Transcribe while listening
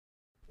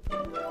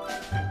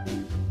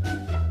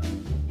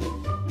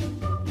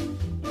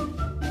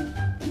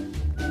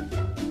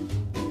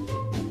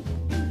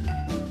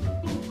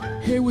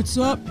Hey, what's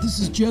up? This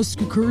is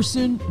Jessica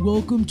Curson.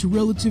 Welcome to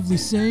Relatively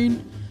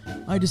Sane.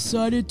 I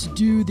decided to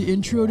do the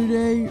intro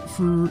today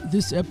for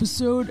this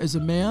episode as a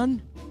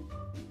man.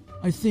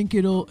 I think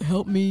it'll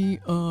help me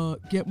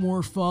get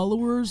more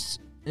followers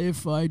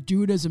if I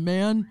do it as a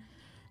man.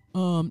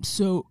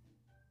 So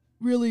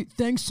really,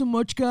 thanks so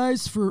much,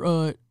 guys,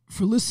 for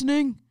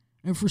listening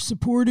and for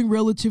supporting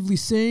Relatively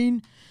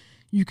Sane.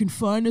 You can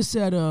find us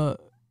at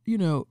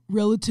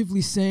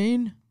Relatively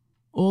Sane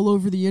all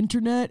over the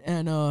internet,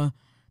 and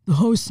the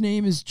host's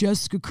name is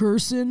Jessica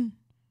Curson,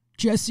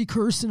 Jessie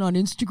Curson on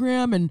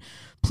Instagram, and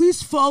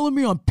please follow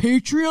me on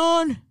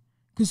Patreon,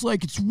 because,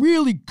 it's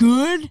really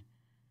good.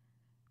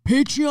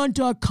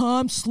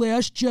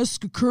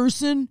 Patreon.com/Jessica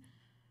Curson.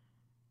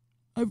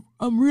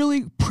 I'm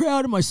really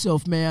proud of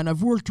myself, man.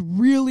 I've worked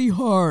really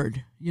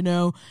hard,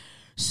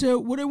 So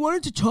what I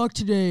wanted to talk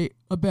today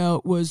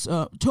about was,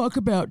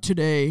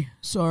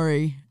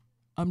 sorry,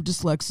 I'm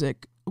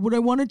dyslexic. What I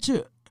wanted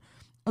to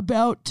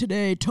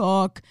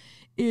talk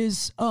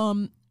is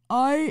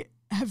I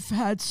have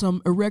had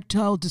some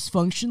erectile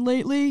dysfunction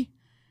lately,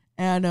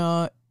 and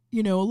a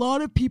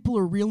lot of people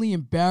are really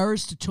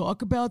embarrassed to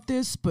talk about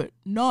this, but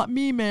not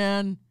me,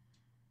 man.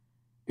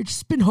 It's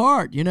just been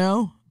hard,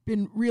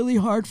 been really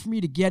hard for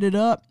me to get it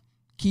up,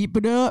 keep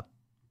it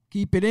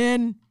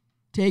in,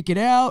 take it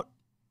out,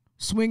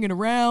 swing it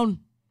around.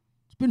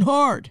 It's been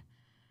hard,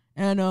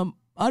 and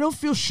I don't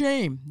feel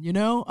shame,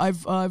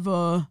 I've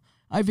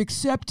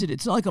accepted it.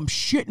 It's not like I'm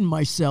shitting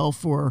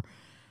myself or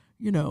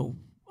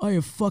I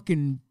have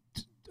fucking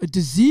a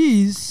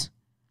disease.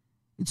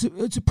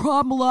 It's a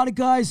problem a lot of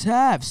guys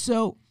have.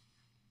 So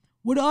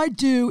what I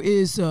do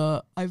is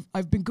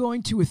I've been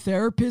going to a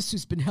therapist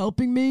who's been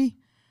helping me.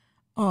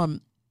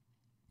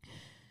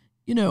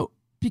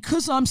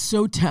 Because I'm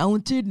so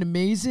talented and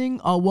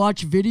amazing, I'll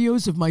watch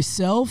videos of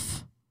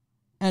myself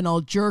and I'll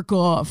jerk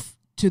off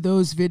to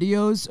those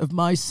videos of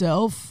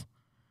myself.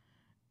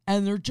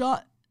 And they're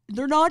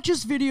not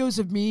just videos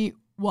of me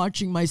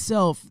watching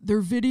myself.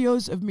 They're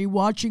videos of me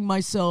watching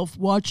myself.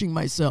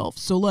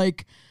 So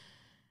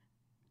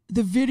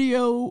the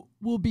video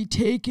will be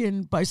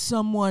taken by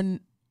someone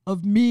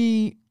of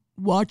me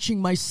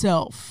watching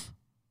myself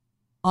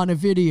on a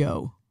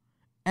video.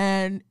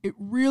 And it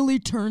really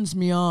turns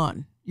me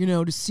on,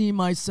 to see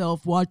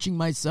myself, watching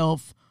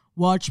myself,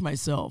 watch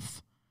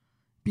myself.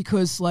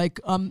 Because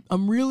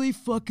I'm really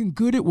fucking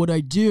good at what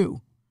I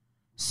do.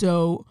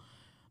 So,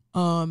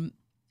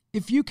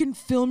 if you can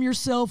film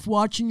yourself,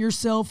 watching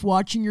yourself,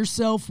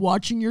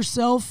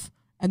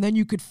 and then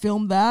you could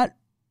film that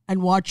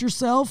and watch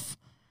yourself,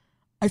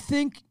 I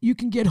think you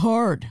can get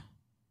hard.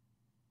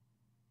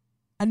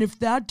 And if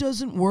that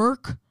doesn't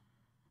work,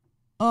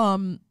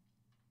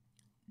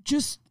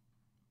 just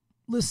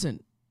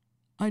listen.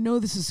 I know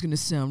this is going to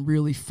sound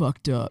really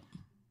fucked up,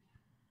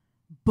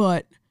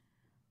 but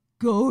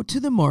go to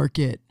the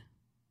market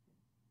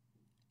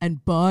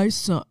and buy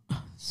some.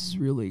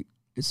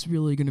 It's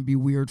really going to be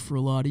weird for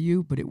a lot of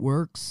you, but it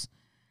works.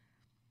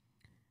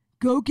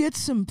 Go get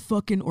some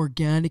fucking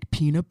organic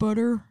peanut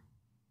butter.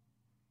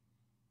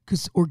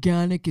 Because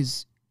organic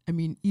is,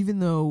 even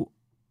though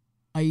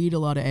I eat a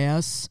lot of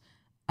ass,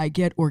 I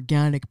get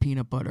organic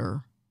peanut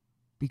butter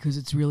because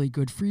it's really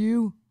good for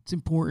you. It's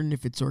important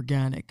if it's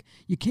organic.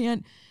 You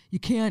can't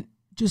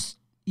just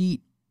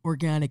eat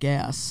organic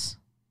ass.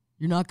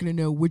 You're not going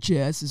to know which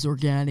ass is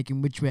organic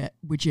and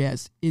which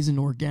ass isn't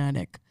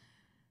organic.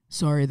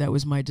 Sorry, that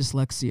was my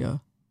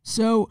dyslexia.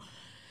 So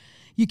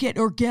you get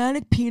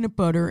organic peanut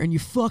butter and you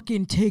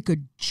fucking take a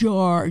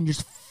jar and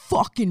just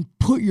fucking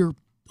put your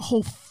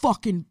whole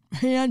fucking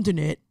hand in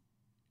it.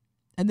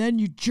 And then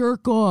you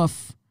jerk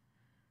off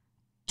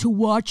to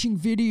watching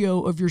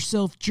video of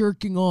yourself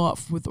jerking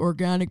off with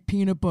organic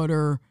peanut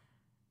butter,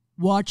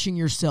 watching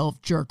yourself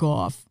jerk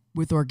off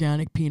with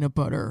organic peanut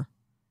butter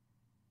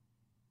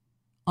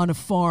on a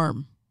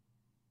farm.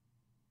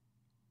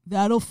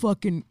 That'll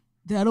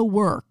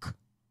work.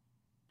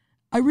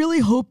 I really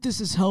hope this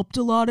has helped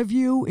a lot of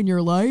you in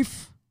your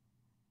life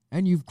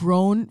and you've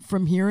grown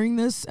from hearing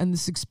this and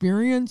this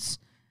experience.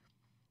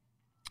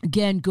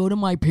 Again, go to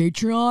my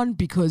Patreon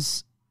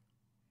because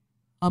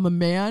I'm a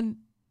man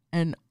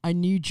and I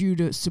need you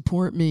to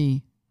support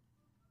me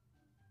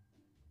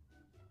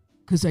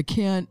because I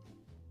can't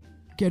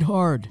get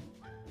hard.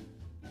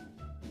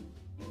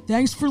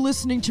 Thanks for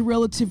listening to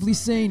Relatively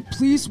Sane.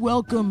 Please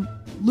welcome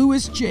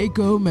Luis J.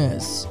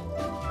 Gomez.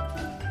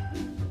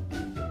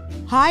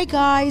 Hi,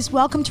 guys.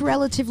 Welcome to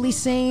Relatively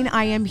Sane.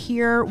 I am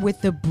here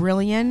with the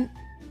brilliant,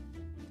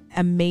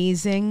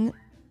 amazing,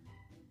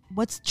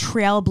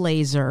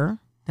 trailblazer?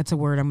 That's a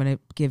word I'm going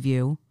to give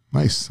you.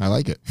 Nice. I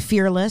like it.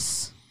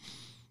 Fearless.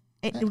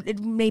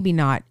 It maybe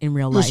not in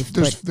real life,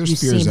 but you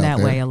seem that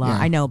way a lot. Yeah.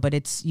 I know,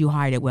 but you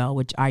hide it well,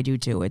 which I do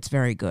too. It's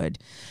very good.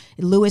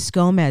 Luis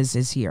Gomez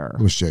is here.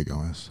 Luis J.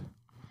 Gomez.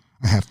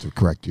 I have to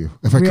correct you.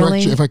 If I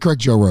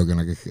correct Joe Rogan,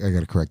 I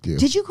got to correct you.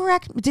 Did you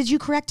correct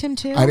him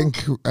too? I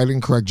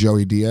didn't correct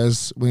Joey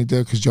Diaz when he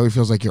did because Joey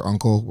feels like your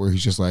uncle, where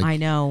he's just like. I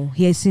know.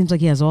 He seems like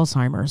he has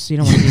Alzheimer's. So you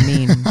don't want to be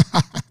mean.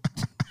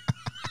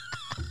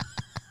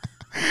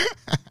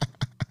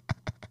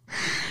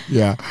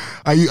 Yeah,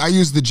 I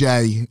use the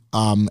J,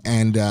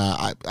 and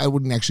I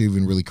wouldn't actually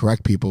even really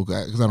correct people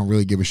because I don't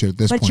really give a shit at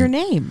this point. But your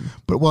name.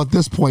 But well, at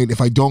this point,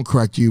 if I don't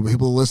correct you,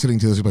 people listening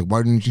to this are like,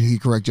 "Why didn't he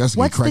correct Jessica?"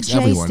 What's he corrects the J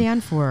everyone.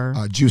 stand for?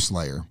 Juice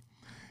Slayer.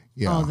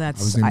 Yeah. Oh,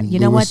 that's you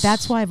know what?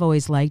 That's why I've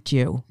always liked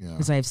you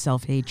because I have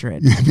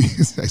self-hatred. Yeah,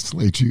 because I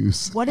slay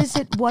juice. What is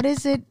it? What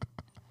does it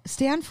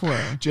stand for?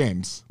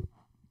 James.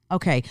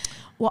 Okay.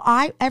 Well,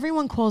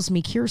 everyone calls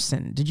me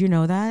Kirsten. Did you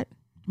know that?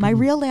 My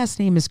real last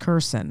name is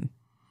Kirsten.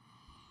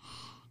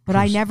 But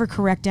I never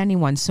correct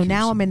anyone. So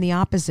now I'm in the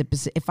opposite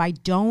position.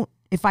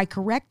 If I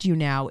correct you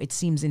now, it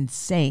seems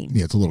insane.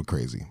 Yeah, it's a little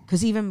crazy.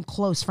 Because even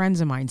close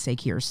friends of mine say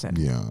Kirsten.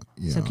 Yeah.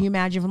 So can you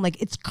imagine if I'm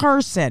like, it's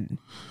Kirsten?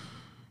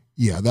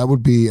 Yeah, that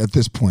would be, at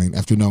this point,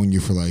 after knowing you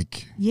for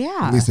like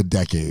at least a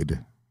decade,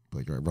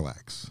 like, all right,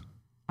 relax.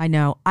 I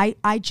know.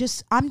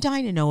 I'm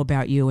dying to know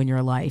about you and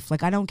your life.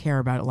 Like, I don't care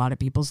about a lot of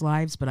people's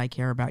lives, but I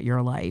care about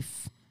your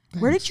life.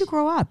 Thanks. Where did you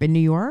grow up? In New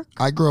York?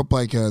 I grew up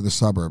like the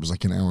suburbs,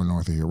 like an hour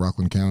north of here,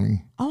 Rockland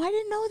County. Oh, I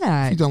didn't know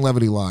that. You've done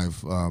Levity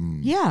Live.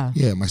 Yeah.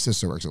 Yeah, my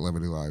sister works at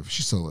Levity Live.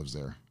 She still lives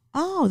there.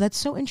 Oh, that's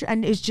so interesting.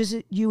 And it's just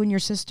you and your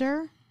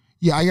sister?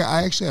 Yeah,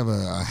 I actually have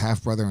a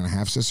half brother and a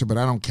half sister, but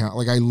I don't count.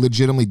 Like, I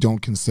legitimately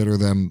don't consider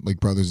them like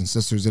brothers and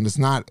sisters, and it's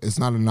not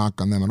a knock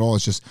on them at all.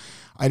 It's just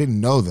I didn't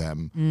know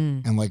them,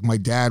 and like my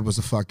dad was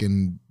a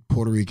fucking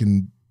Puerto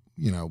Rican,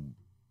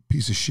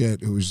 piece of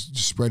shit who was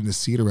just spreading his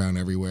seed around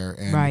everywhere,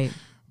 and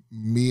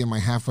me and my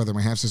half brother,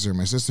 my half sister, and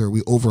my sister,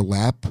 we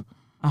overlap,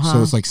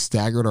 so it's like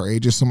staggered our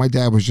ages. So my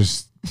dad was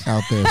just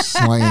out there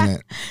slaying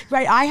it.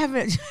 Right, I have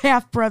a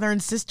half brother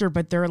and sister,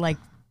 but they're like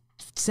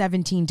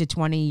 17 to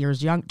 23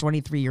 years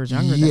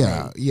younger than me.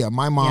 Yeah.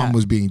 My mom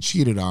was being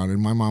cheated on,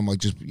 and my mom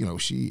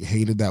she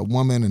hated that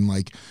woman, and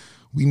like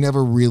we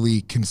never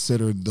really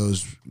considered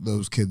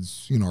those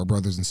kids, our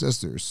brothers and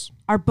sisters.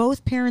 Are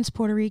both parents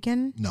Puerto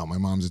Rican? No, my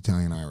mom's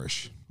Italian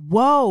Irish.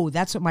 Whoa,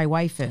 that's what my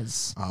wife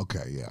is.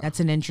 Okay, yeah. That's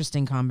an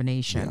interesting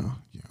combination.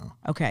 Yeah.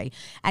 Okay.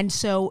 And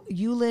so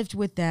you lived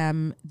with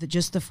them,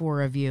 just the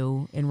four of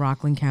you in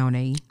Rockland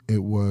County.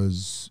 It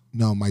was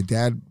my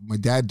dad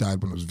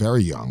died when I was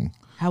very young.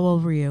 How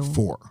old were you?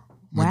 4.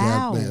 My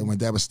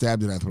dad was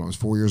stabbed to death when I was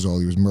 4 years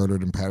old. He was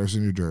murdered in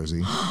Paterson, New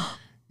Jersey.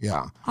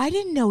 Yeah. I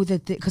didn't know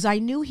that because I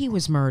knew he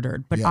was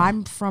murdered, but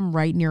I'm from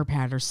right near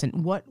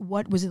Paterson. What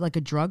was it, like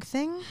a drug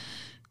thing?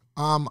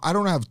 I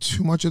don't have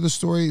too much of the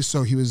story.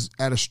 So he was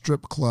at a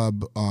strip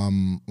club,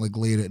 like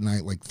late at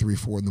night, like 3,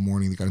 4 in the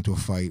morning. They got into a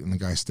fight and the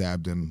guy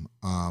stabbed him.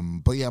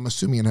 But yeah, I'm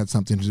assuming it had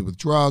something to do with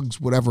drugs,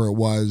 whatever it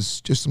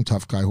was, just some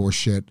tough guy horse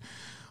shit.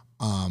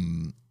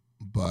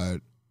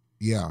 But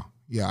yeah.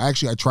 I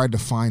tried to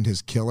find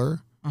his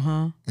killer,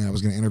 and I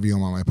was going to interview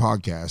him on my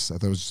podcast. I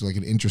thought it was just like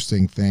an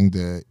interesting thing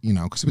to,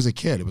 because he was a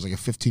kid. It was like a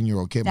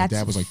 15-year-old kid. That's my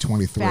dad was like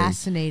 23.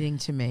 Fascinating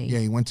to me. Yeah,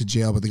 he went to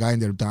jail, but the guy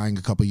ended up dying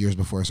a couple of years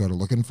before I started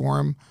looking for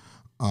him.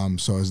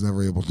 So I was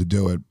never able to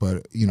do it.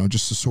 But,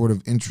 just a sort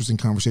of interesting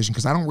conversation,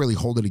 because I don't really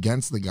hold it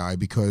against the guy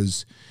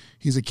because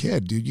he's a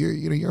kid, dude.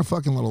 You're a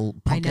fucking little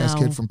punk-ass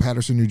kid from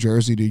Paterson, New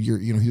Jersey, dude.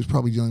 He was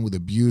probably dealing with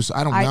abuse.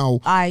 I don't know.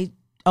 I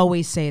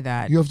always say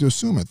that. You have to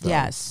assume it, though.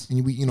 Yes.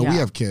 And we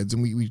have kids,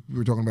 and we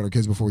were talking about our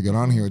kids before we got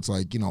on here. It's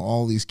like,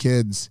 all these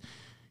kids,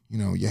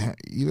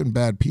 even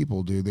bad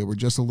people, dude. They were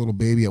just a little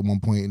baby at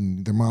one point,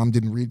 and their mom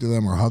didn't read to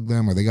them or hug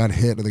them, or they got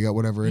hit, or they got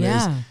whatever it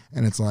is.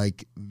 And it's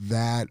like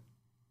that.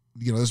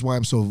 This is why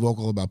I'm so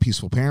vocal about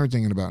peaceful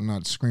parenting and about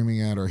not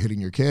screaming at or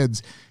hitting your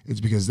kids. It's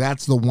because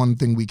that's the one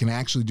thing we can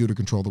actually do to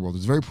control the world.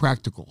 It's very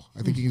practical.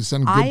 I think you can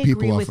send good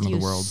people off into the world. I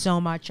agree with you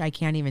so much. I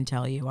can't even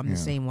tell you. I'm the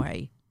same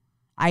way.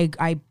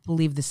 I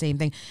believe the same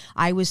thing.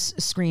 I was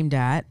screamed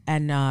at,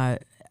 and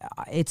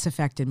it's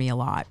affected me a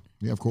lot.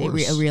 Yeah, of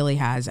course. It really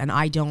has, and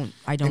I don't.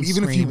 And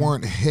even if you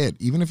weren't hit,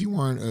 even if you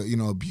weren't,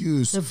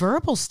 abused, the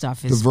verbal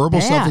stuff is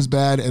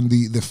bad, and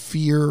the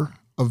fear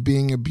of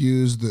being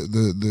abused,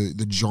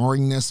 the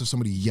jarringness of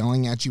somebody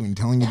yelling at you and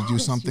telling you to do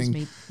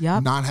something,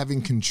 not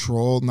having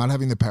control, not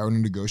having the power to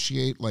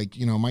negotiate. Like,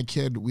 my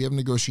kid, we have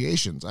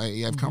negotiations. I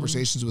have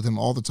conversations with him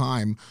all the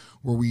time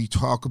where we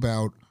talk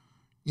about,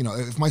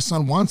 if my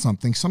son wants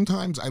something,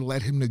 sometimes I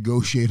let him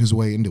negotiate his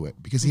way into it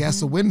because he has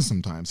to win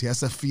sometimes. He has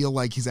to feel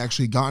like he's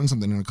actually gotten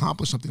something and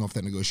accomplished something off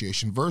that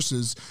negotiation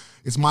versus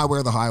it's my way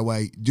or the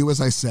highway, do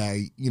as I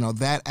say.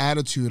 That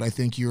attitude, I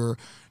think you're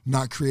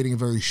not creating a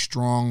very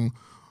strong,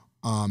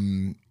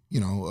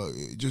 you're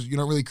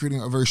not really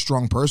creating a very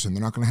strong person.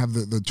 They're not going to have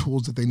the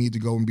tools that they need to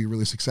go and be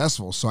really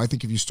successful. So I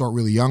think if you start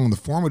really young in the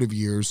formative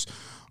years,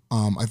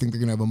 I think they're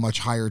going to have a much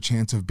higher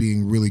chance of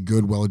being really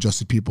good,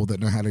 well-adjusted people that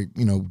know how to,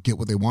 get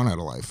what they want out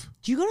of life.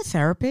 Do you go to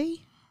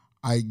therapy?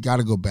 I got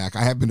to go back.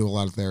 I have been to a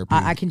lot of therapy.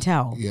 I can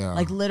tell. Yeah.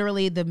 Like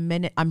literally the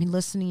minute I'm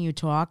listening to you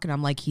talk and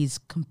I'm like, he's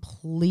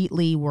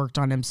completely worked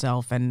on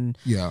himself and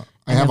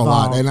I have evolved. A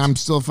lot, and I'm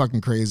still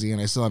fucking crazy, and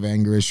I still have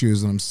anger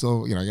issues, and I'm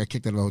still, I got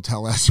kicked out of a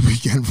hotel last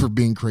weekend for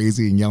being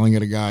crazy and yelling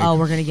at a guy. Oh,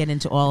 we're gonna get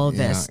into all of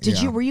this.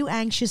 Were you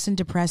anxious and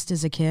depressed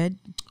as a kid?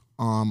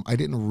 I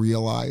didn't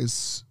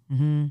realize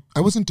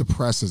I wasn't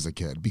depressed as a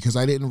kid because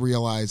I didn't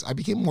realize. I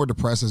became more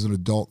depressed as an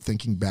adult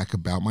thinking back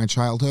about my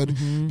childhood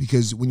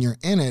because when you're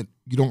in it,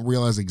 you don't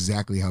realize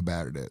exactly how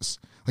bad it is.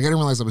 Like I didn't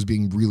realize I was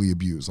being really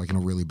abused, like in a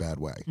really bad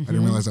way. I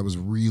didn't realize I was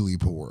really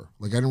poor.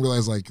 Like I didn't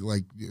realize like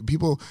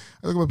people.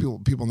 I think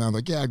about people now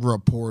like, yeah, I grew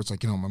up poor. It's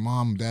like, you know, my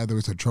mom and dad, they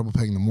always had trouble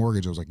paying the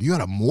mortgage. I was like, you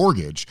had a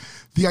mortgage.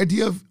 The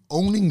idea of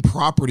owning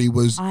property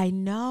was. I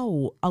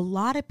know a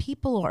lot of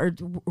people are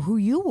who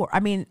you were. I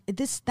mean,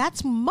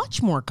 that's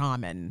much more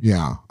common.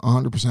 Yeah,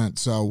 100%.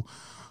 So,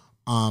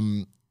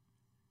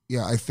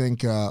 yeah, I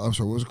think. I'm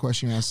sorry. What was the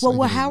question you asked?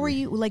 Well, how were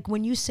you? Like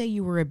when you say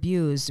you were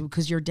abused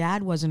because your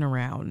dad wasn't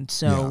around.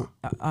 So,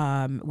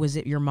 was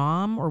it your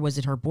mom or was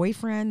it her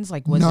boyfriends?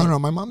 Like, no.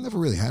 My mom never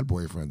really had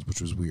boyfriends,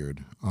 which was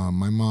weird.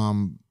 My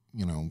mom,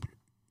 you know,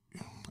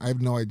 I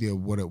have no idea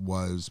what it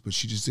was, but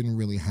she just didn't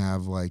really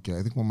have like.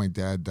 I think when my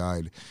dad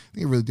died, I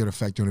think it really did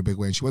affect her in a big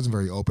way, and she wasn't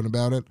very open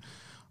about it.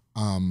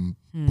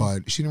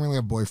 But she didn't really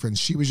have boyfriends.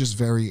 She was just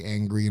very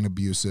angry and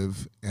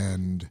abusive,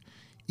 and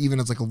even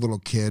as like a little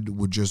kid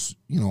would just,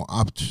 you know,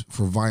 opt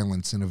for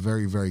violence in a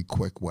very, very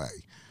quick way.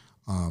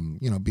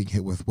 You know, being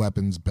hit with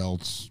weapons,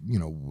 belts, you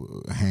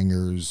know,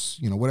 hangers,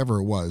 you know, whatever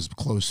it was,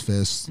 closed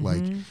fists,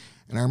 like.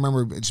 And I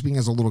remember just being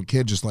as a little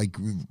kid, just like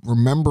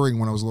remembering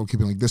when I was a little kid,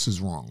 being like, this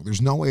is wrong.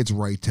 There's no way it's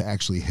right to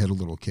actually hit a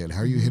little kid.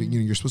 How are you hitting? You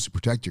know, you're supposed to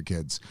protect your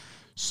kids.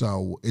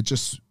 So it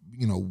just,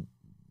 you know,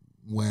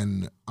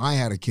 when I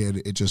had a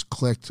kid, it just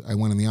clicked. I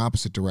went in the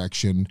opposite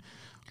direction.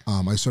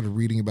 I started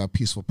reading about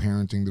peaceful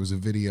parenting. There was a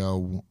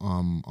video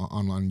on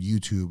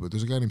YouTube. But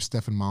there's a guy named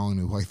Stefan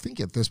Molyneux, who I think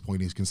at this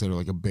point he's considered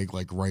like a big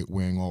like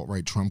right-wing,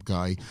 alt-right Trump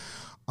guy,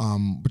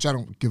 which I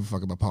don't give a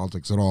fuck about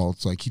politics at all.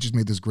 It's like he just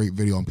made this great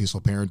video on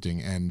peaceful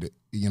parenting, and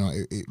you know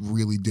it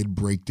really did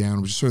break down.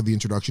 It was just sort of the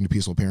introduction to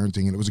peaceful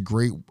parenting, and it was a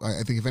great.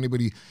 I think if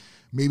anybody.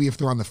 Maybe if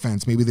they're on the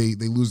fence, maybe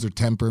they lose their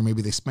temper,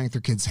 maybe they spank their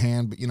kid's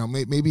hand. But, you know,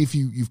 maybe if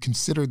you've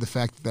considered the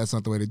fact that that's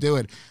not the way to do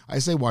it, I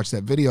say watch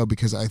that video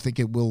because I think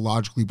it will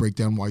logically break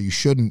down why you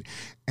shouldn't.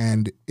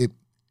 And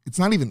it's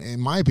not even, in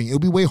my opinion, it'll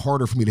be way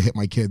harder for me to hit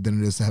my kid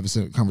than it is to have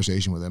a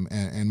conversation with him.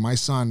 And my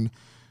son,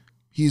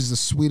 he's the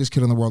sweetest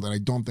kid in the world, and I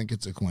don't think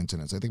it's a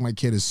coincidence. I think my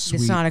kid is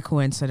sweet. It's not a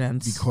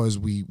coincidence. Because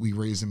we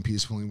raise him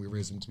peacefully, and we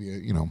raise him to be a,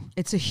 you know.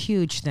 It's a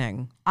huge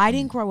thing. I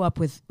didn't grow up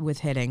with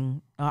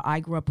hitting.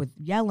 I grew up with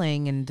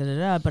yelling and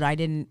da-da-da, but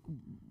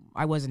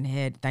I wasn't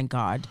hit, thank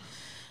God.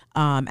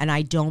 And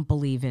I don't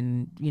believe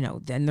in, you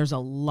know, and there's a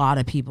lot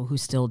of people who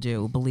still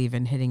do believe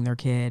in hitting their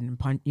kid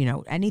and you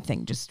know,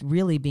 anything, just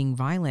really being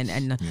violent.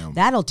 And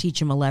that'll teach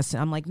them a lesson.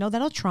 I'm like, no,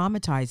 that'll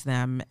traumatize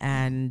them.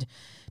 And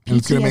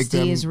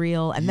PTSD is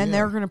real, and then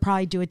they're going to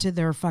probably do it to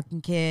their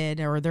fucking kid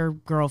or their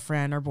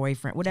girlfriend or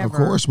boyfriend, whatever. Of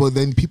course. Well,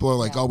 then people are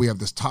like, oh, we have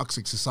this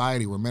toxic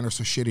society where men are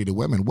so shitty to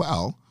women.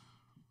 Well,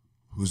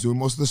 who's doing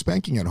most of the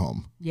spanking at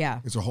home?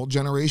 Yeah. It's a whole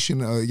generation,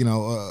 you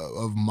know,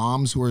 of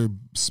moms who are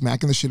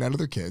smacking the shit out of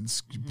their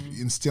kids,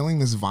 instilling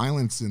this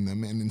violence in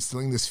them and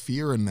instilling this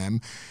fear in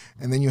them.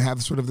 And then you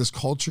have sort of this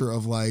culture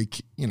of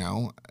like, you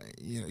know,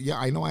 yeah,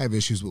 I know I have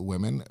issues with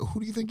women.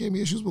 Who do you think gave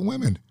me issues with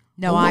women?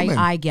 No,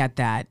 I get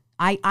that.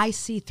 I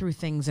see through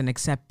things and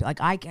accept, like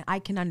I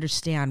can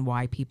understand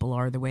why people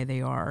are the way they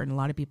are, and a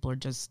lot of people are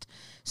just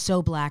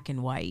so black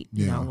and white.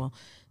 You know, well,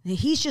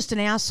 he's just an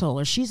asshole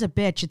or she's a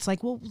bitch. It's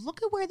like, well,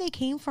 look at where they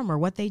came from or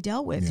what they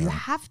dealt with. You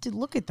have to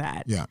look at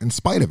that. Yeah, in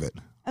spite of it.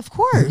 Of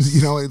course.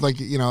 You know, like,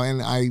 you know,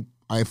 and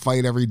I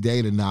fight every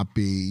day to not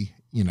be,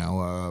 you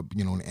know,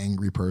 an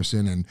angry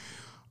person, and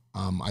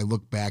I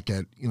look back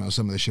at, you know,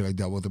 some of the shit I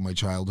dealt with in my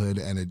childhood,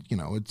 and it, you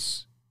know,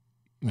 it's.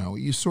 You know,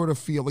 you sort of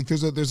feel like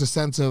there's a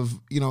sense of,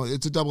 you know,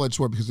 it's a double-edged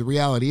sword because the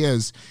reality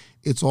is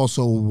it's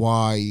also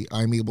why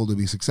I'm able to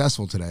be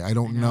successful today. I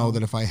don't know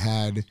that if I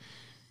had,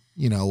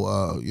 you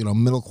know,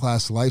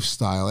 middle-class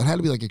lifestyle, it had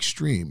to be like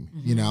extreme,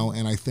 you know,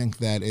 and I think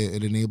that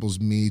it enables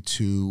me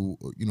to,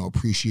 you know,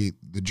 appreciate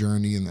the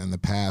journey and the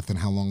path and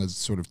how long it's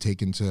sort of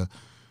taken to,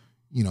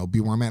 you know, be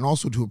where I'm at, and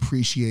also to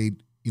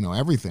appreciate, you know,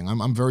 everything.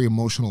 I'm very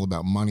emotional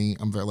about money.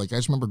 I'm very, like, I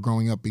just remember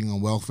growing up being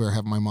on welfare,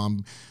 having my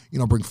mom, you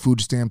know, bring food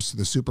stamps to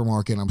the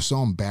supermarket. And I'm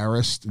so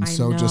embarrassed and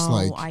just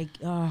like,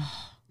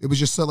 it was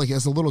just so like,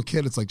 as a little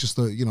kid, it's like just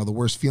the, you know, the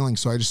worst feeling.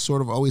 So I just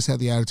sort of always had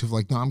the attitude of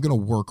like, no, I'm going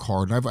to work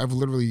hard. And I've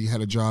literally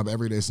had a job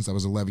every day since I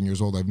was 11 years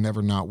old. I've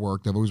never not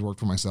worked. I've always worked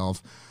for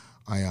myself.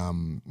 I you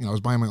know, I was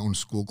buying my own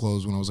school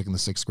clothes when I was like in the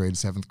 6th grade,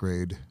 7th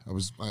grade. I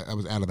was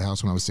out of the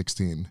house when I was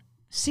 16.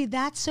 See,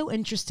 that's so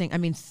interesting. I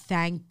mean,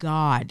 thank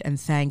God and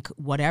thank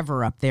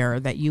whatever up there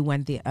that you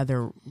went the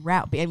other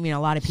route. I mean,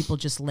 a lot of people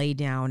just lay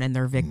down and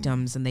they're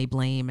victims and they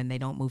blame and they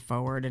don't move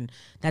forward. And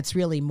that's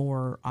really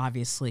more,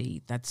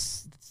 obviously,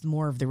 that's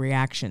more of the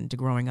reaction to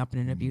growing up in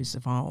an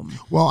abusive home.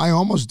 Well, I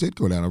almost did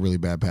go down a really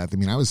bad path. I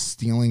mean, I was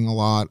stealing a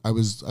lot. I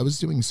was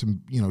doing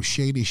some, you know,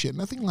 shady shit.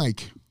 Nothing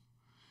like,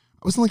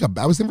 I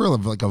was never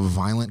like a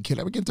violent kid.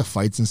 I would get into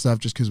fights and stuff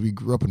just because we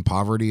grew up in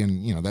poverty,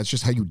 and you know that's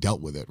just how you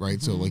dealt with it, right?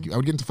 Mm-hmm. So like I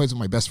would get into fights with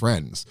my best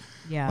friends.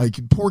 Yeah, like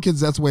poor kids,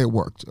 that's the way it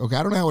worked. Okay,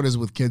 I don't know how it is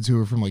with kids who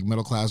are from like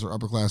middle class or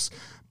upper class,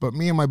 but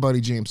me and my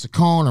buddy James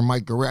Saccone or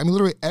Mike Guerrero, I mean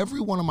literally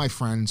every one of my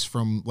friends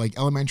from like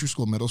elementary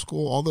school, middle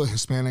school, all the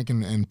Hispanic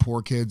and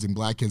poor kids and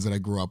black kids that I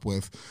grew up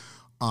with.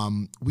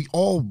 We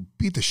all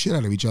beat the shit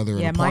out of each other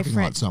in a parking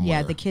lot somewhere.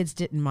 Yeah,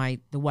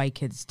 the white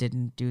kids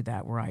didn't do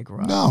that where I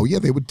grew up. No, yeah,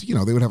 they would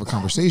have a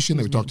conversation.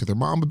 They would talk to their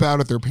mom about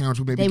it. Their parents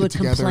would maybe get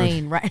together. They would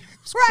complain, right?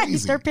 Right.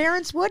 Their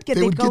parents would get.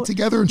 They would get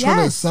together and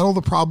try to settle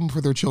the problem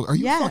for their children. Are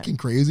you fucking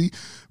crazy?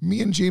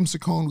 Me and James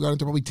Saccone got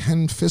into probably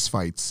 10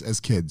 fistfights as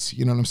kids.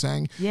 You know what I'm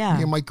saying? Yeah.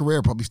 Me and Mike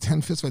Guerrero probably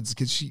 10 fistfights as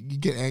kids. You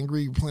get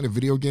angry, you're playing a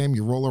video game,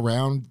 you roll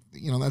around.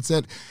 You know, that's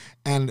it.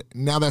 And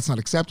now that's not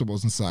acceptable in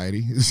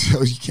society.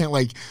 So you can't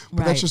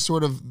but that's just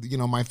sort of, you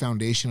know, my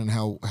foundation and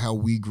how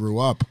we grew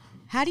up.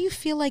 How do you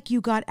feel like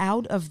you got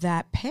out of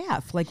that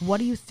path? Like, what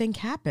do you think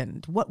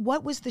happened?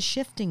 What was the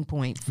shifting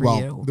point for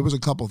you? Well, there was a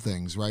couple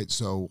things, right?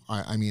 So,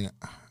 I mean,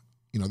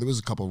 you know, there was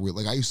a couple of we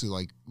used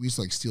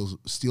to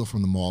steal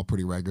from the mall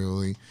pretty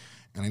regularly.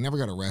 And I never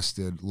got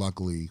arrested,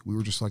 luckily. We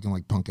were just like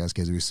punk ass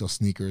kids. We would steal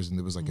sneakers, and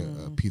there was like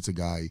a pizza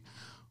guy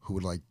who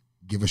would like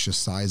give us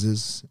just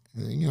sizes.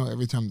 You know,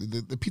 every time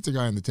the pizza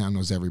guy in the town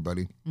knows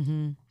everybody.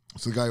 Mm-hmm.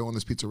 So the guy who owned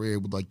this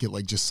pizzeria would like get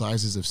like just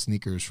sizes of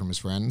sneakers from his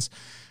friends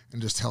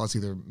and just tell us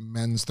either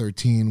men's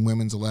 13,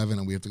 women's 11,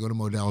 and we have to go to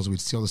Modell's. We'd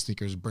steal the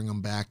sneakers, bring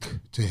them back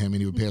to him,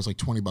 and he would pay us like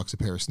 $20 a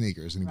pair of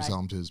sneakers, and he would sell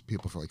them to his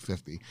people for like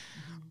 $50.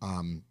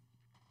 Mm-hmm.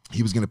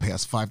 He was going to pay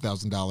us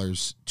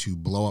 $5,000 to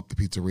blow up the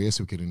pizzeria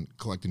so we could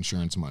collect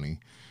insurance money.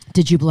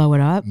 Did you blow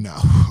it up? No,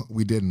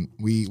 we didn't.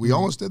 We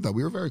almost did that.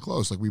 We were very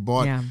close. Like we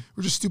were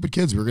just stupid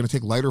kids. We were going to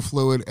take lighter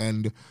fluid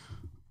and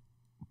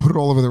put it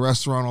all over the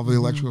restaurant, all over the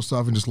electrical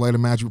stuff, and just light a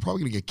match. We were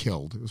probably going to get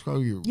killed. It was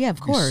probably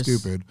of course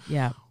stupid.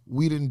 Yeah,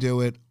 we didn't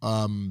do it.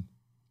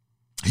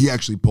 He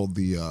actually pulled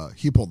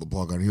the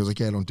plug on it. He was like,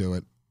 "Yeah, don't do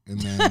it." And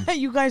then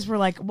you guys were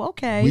like, well,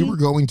 okay. We were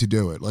going to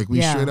do it. Like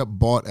we straight up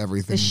bought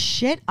everything. The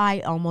shit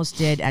I almost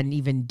did and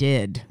even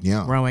did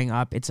growing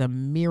up. It's a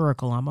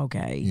miracle I'm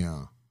okay.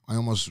 Yeah. I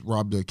almost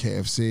robbed a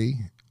KFC.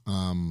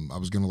 I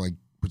was going to like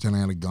pretend I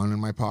had a gun in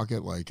my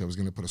pocket. Like I was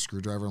going to put a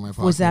screwdriver in my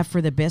pocket. Was that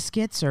for the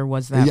biscuits or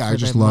was that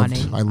for the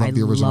money? I love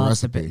the original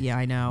recipe. Yeah,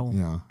 I know.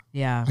 Yeah.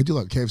 Yeah. I do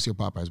love KFC or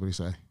Popeyes. What do you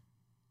say?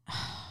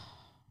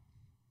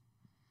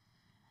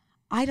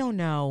 I don't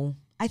know.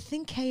 I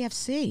think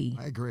KFC.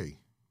 I agree.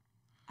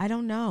 I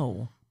don't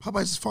know.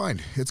 Popeyes is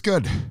fine. It's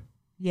good.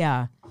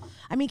 Yeah.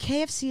 I mean,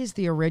 KFC is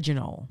the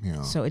original.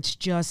 Yeah. So it's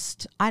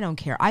just, I don't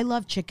care. I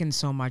love chicken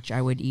so much,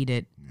 I would eat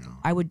it. Yeah.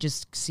 I would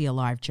just see a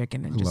live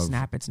chicken and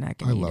snap its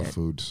neck and eat it. I love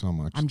food so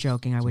much. I'm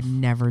joking. I would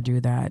never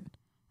do that.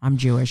 I'm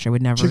Jewish. I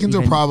would never. Chickens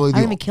are probably I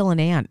would even kill an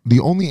ant.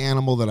 The only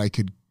animal that I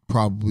could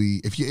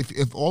probably,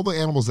 if all the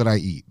animals that I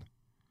eat,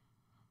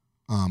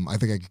 I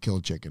think I could kill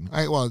a chicken.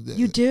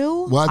 You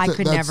do? Well, I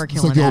could never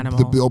kill an animal.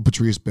 The Bill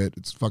Patrice bit.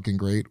 It's fucking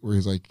great. Where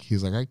he's like,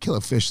 I kill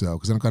a fish though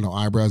because I don't got no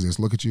eyebrows. I just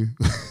look at you.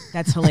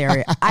 That's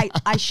hilarious.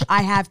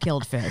 I have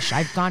killed fish.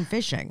 I've gone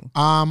fishing.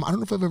 I don't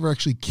know if I've ever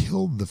actually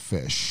killed the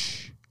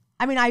fish.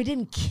 I mean, I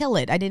didn't kill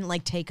it. I didn't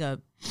like take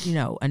a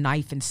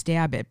knife and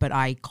stab it, but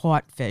I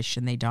caught fish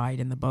and they died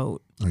in the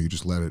boat. Oh, you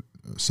just let it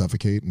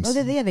suffocate? And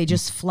they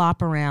just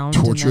flop around.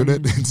 Tortured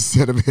it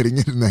instead of hitting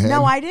it in the head?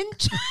 No, I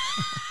didn't.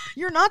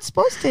 You're not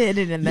supposed to hit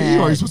it in the head.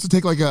 You're supposed to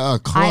take like a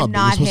club. I'm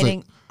not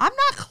hitting. I'm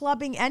not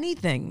clubbing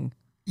anything.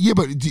 Yeah,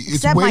 but it's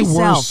except way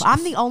myself. Worse.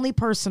 I'm the only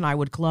person I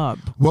would club.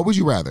 What would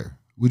you rather?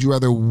 Would you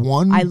rather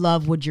one? I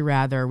love Would You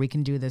Rather. We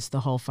can do this the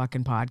whole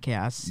fucking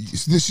podcast.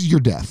 This is your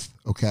death,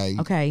 okay?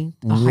 Okay.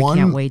 I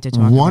can't wait to talk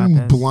about this.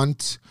 One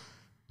blunt,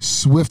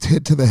 swift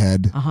hit to the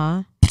head.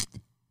 Uh-huh.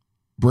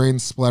 Brain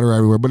splatter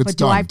everywhere, but it's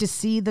done. But do I have to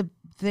see the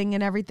thing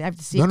and everything? I have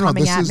to see it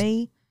coming at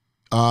me?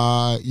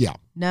 Yeah.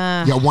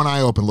 Nah. Yeah, one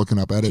eye open looking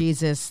up at it.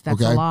 Jesus,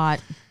 that's a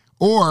lot.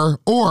 Or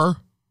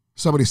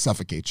somebody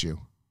suffocates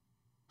you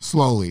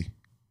slowly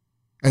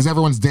as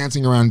everyone's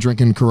dancing around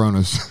drinking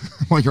Coronas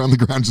while you're on the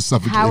ground just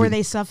suffocating. How are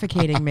they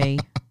suffocating me?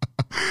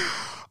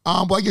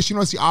 Well, I guess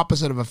it's the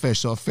opposite of a fish.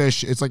 So a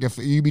fish, it's like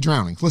you'd be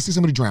drowning. Let's say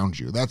somebody drowned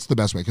you. That's the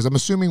best way. Because I'm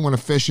assuming when a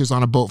fish is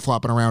on a boat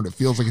flopping around, it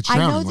feels like it's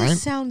drowning, I know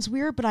this sounds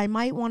weird, but I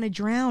might want to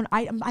drown.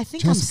 I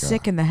think Jessica, I'm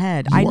sick in the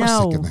head. I know. You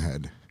are sick in the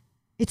head.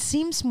 It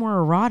seems more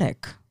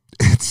erotic.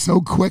 It's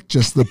so quick,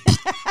 just the...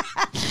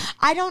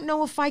 I don't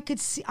know if I could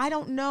see... I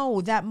don't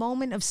know. That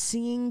moment of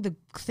seeing the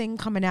thing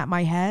coming at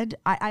my head,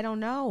 I don't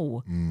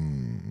know.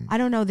 I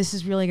don't know. This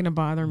is really going to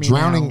bother me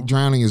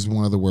Drowning is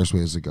one of the worst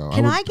ways to go.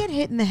 Can I get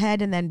hit in the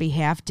head and then be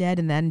half dead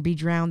and then be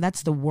drowned?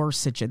 That's the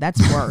worst situation. That's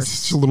worse.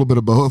 It's just a little bit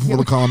of both. A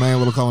little column A, a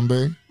little column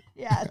B?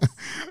 Yes.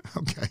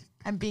 Okay.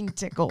 I'm being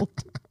tickled.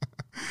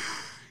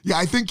 Yeah,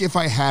 I think if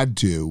I had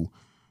to...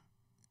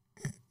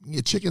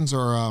 Yeah, chickens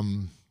are... I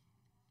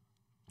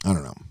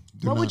don't know.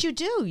 What would you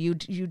do?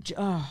 You'd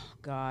oh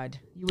God!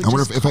 You would I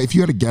wonder if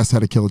you had to guess how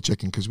to kill a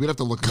chicken, because we'd have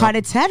to look cut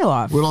its head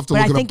off. We'll have to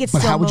look it up.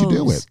 But how would you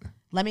do it?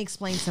 Let me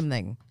explain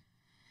something.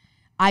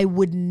 I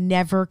would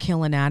never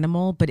kill an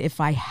animal, but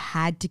if I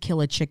had to kill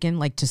a chicken,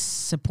 like to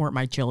support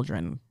my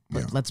children,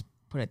 let's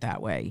put it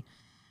that way.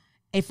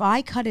 If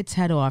I cut its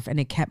head off and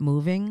it kept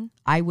moving,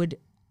 I would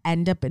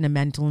end up in a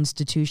mental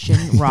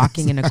institution,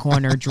 rocking in a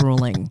corner,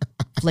 drooling,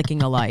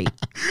 flicking a light.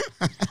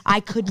 I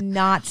could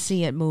not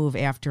see it move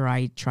after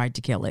I tried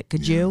to kill it.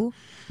 Could you?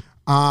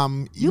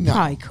 You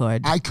probably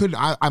could. I could.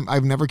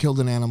 I've never killed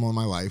an animal in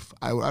my life.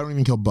 I don't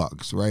even kill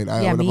bugs, right?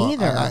 Me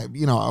either.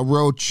 A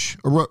roach.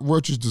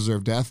 Roaches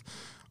deserve death.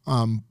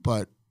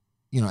 But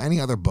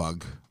any other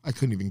bug, I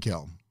couldn't even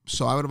kill.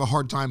 So I would have a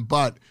hard time.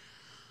 But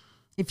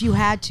if you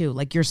had to,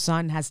 like your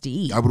son has to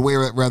eat, I would way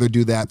rather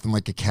do that than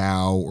like a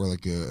cow or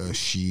like a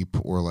sheep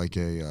or like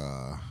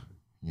a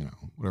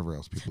whatever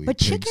else people eat. But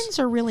chickens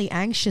are really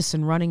anxious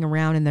and running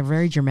around, and they're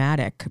very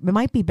dramatic. It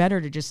might be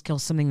better to just kill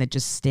something that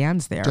just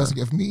stands there.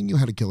 Jessica, if me and you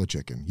had to kill a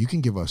chicken, you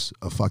can give us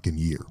a fucking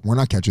year. We're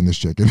not catching this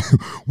chicken.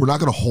 We're not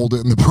going to hold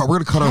it in the we're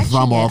going to cut our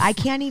thumb off. I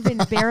can't even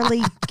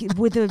barely,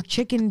 with a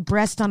chicken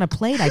breast on a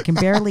plate, I can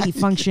barely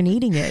function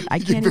eating it. I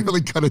can't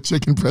barely cut a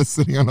chicken breast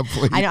sitting on a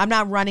plate. I'm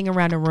not running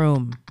around a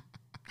room.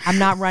 I'm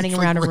not running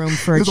around a room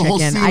for a chicken. Whole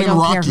scene I don't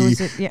Rocky, care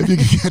who's it. Yeah. If you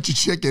could catch a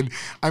chicken,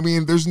 I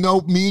mean,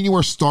 me and you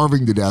are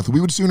starving to death.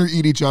 We would sooner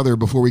eat each other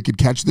before we could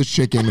catch this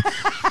chicken.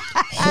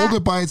 Hold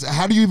it by its.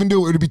 How do you even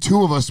do it? It would be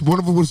two of us. One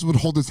of us would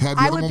hold its head.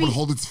 The other one would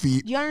hold its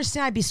feet. You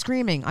understand? I'd be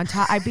screaming on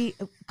top. I'd be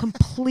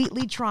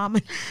completely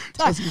traumatized.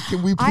 Jessica,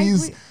 can we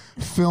please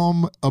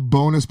film a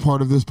bonus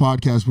part of this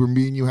podcast where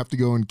me and you have to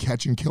go and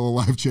catch and kill a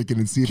live chicken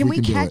and see if we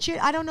can catch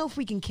it? I don't know if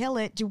we can kill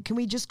it. Can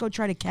we just go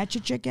try to catch a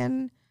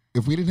chicken?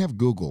 If we didn't have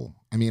Google,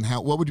 I mean,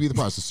 what would be the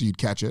process? So you'd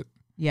catch it?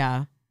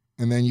 Yeah.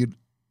 And then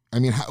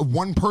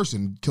one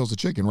person kills a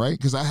chicken, right?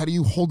 Because how do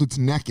you hold its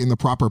neck in the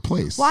proper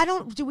place?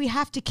 Well, do we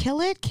have to kill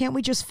it? Can't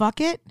we just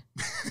fuck it?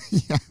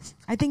 Yes.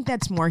 I think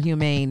that's more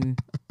humane.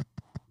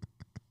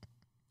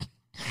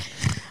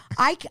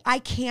 I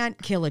can't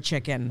kill a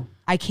chicken.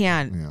 I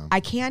can't. Yeah.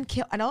 I can't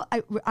kill.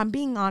 I'm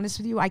being honest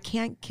with you. I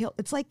can't kill.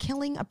 It's like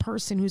killing a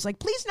person who's like,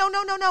 please, no,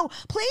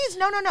 please,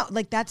 no.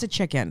 Like that's a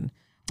chicken.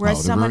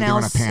 Whereas someone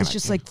else is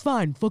just like,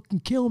 fine,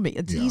 fucking kill me.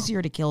 It's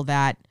easier to kill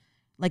that.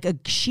 Like a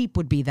sheep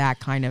would be that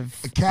kind of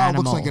A cow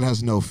animal. looks like it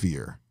has no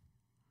fear.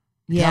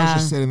 Yeah. Cow's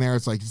just sitting there.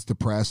 It's like it's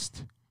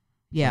depressed.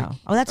 Yeah.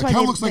 Like, That's why a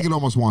cow looks like it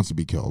almost wants to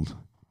be killed.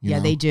 You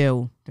know? They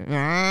do.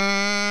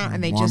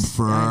 And they just,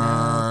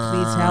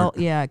 please help.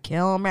 Yeah,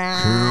 kill me.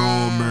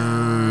 Kill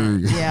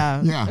me.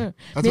 Yeah. Yeah.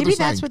 Maybe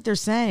that's what they're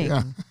saying.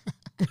 Yeah.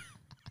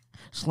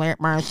 Slit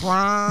my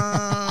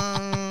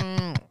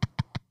throat.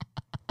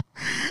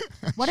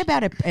 What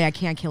about I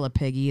can't kill a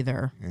pig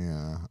either.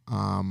 Yeah.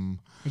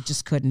 I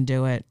just couldn't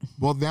do it.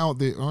 Well, now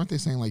aren't they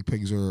saying like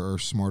pigs are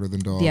smarter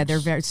than dogs? Yeah, they're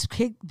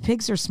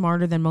pigs are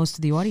smarter than most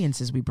of the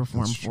audiences we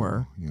perform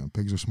for. Yeah,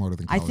 pigs are smarter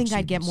than. I think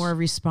I'd get more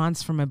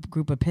response from a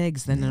group of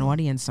pigs than an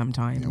audience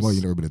sometimes. Yeah, well,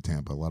 you've never been to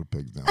Tampa. A lot of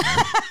pigs down there.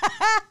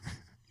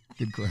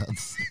 Good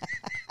crowds.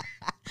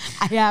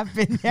 I have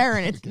been there,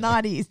 and it's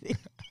not easy.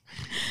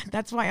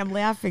 That's why I'm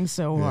laughing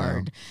so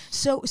hard.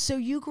 So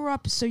you grew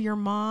up. So your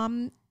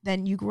mom.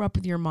 Then you grew up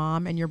with your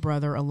mom and your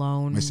brother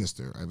alone. My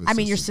sister.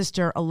 Your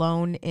sister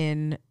alone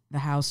in the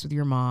house with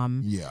your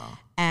mom. Yeah.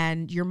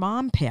 And your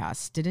mom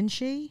passed, didn't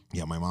she?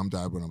 Yeah, my mom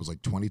died when I was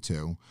like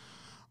 22.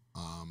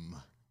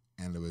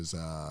 And it was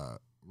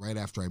right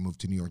after I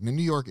moved to New York. Now,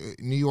 New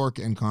York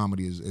and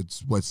comedy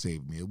it's what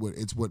saved me.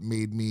 It's what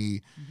made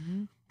me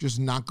just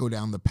not go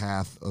down the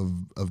path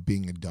of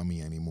being a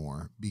dummy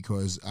anymore,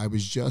 because I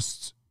was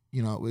just,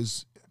 I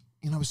was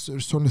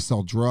starting to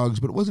sell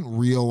drugs, but it wasn't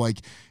real. Like,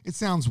 it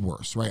sounds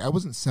worse, right? I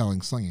wasn't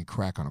slinging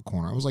crack on a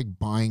corner. I was like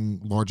buying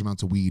large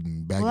amounts of weed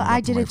and bagging it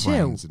up to my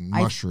friends and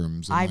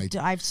mushrooms.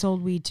 I've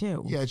sold weed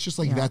too. Yeah, it's just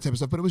like that type of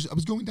stuff. But I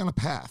was going down a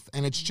path,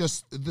 and it's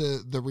just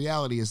the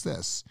reality is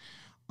this: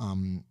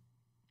 once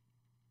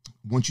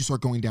you start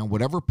going down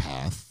whatever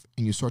path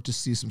and you start to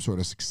see some sort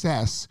of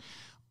success.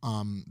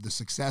 The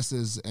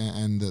successes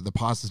and the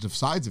positive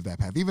sides of that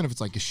path, even if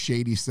it's like a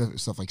shady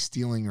stuff like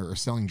stealing or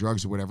selling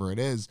drugs or whatever it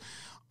is,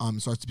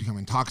 starts to become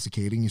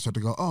intoxicating. You start to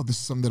go, oh, this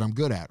is something that I'm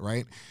good at,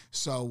 right?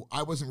 So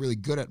I wasn't really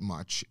good at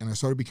much, and I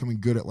started becoming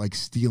good at like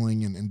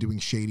stealing and doing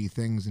shady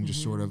things and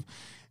just sort of,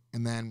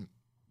 and then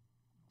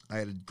I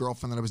had a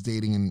girlfriend that I was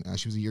dating, and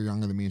she was a year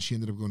younger than me, and she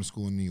ended up going to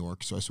school in New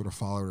York, so I sort of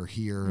followed her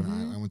here,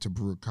 and I went to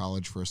Baruch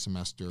College for a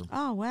semester.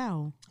 Oh,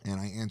 wow.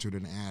 And I answered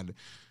an ad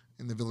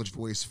in the Village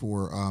Voice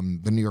for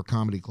the New York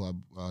Comedy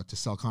Club to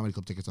sell comedy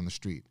club tickets on the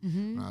street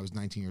when I was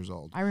 19 years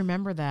old. I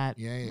remember that.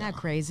 Yeah. Isn't that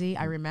crazy?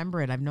 I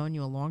remember it. I've known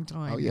you a long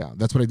time. Oh, yeah.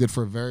 That's what I did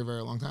for a very,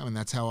 very long time, and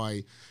that's how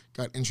I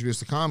got introduced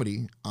to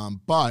comedy.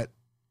 But,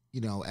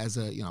 I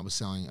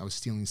was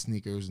stealing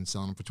sneakers and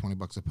selling them for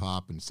 $20 a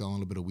pop and selling a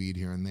little bit of weed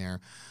here and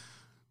there.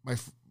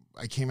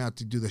 I came out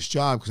to do this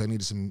job because I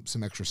needed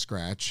some extra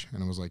scratch,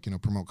 and I was like,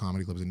 promote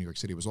comedy clubs in New York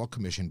City. It was all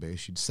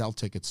commission-based. You'd sell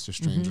tickets to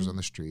strangers on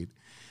the street.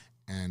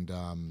 And,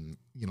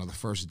 the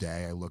first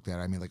day I looked at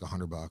it, I made like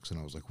 $100 and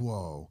I was like,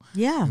 whoa.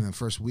 Yeah. And the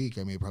first week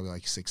I made probably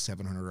like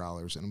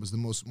 $600-700. And it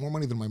was more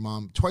money than my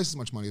mom, twice as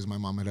much money as my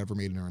mom had ever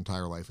made in her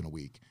entire life in a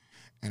week.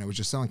 And it was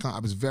just selling. I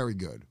was very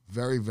good,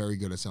 very, very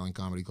good at selling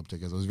comedy club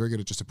tickets. I was very good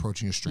at just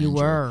approaching a stranger. You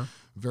were.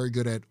 Very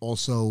good at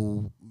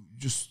also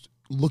just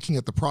looking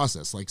at the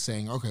process, like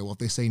saying, okay, well, if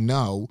they say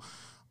no,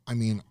 I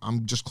mean,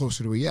 I'm just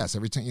closer to a yes.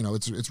 Every time,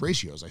 it's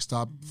ratios. I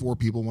stop 4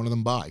 people, one of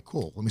them buy.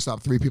 Cool. Let me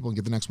stop 3 people and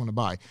get the next one to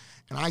buy.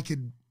 And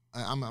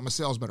I'm a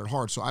salesman at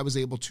heart, so I was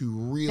able to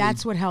really.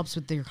 That's what helps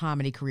with your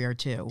comedy career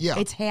too. Yeah,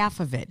 it's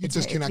half of it. It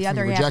disconnects the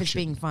other from the half rejection.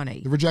 is being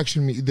funny. The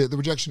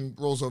rejection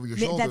rolls over your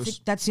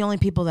shoulders. That's the only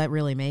people that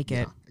really make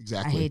it. Yeah,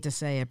 exactly. I hate to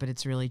say it, but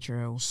it's really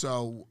true.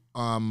 So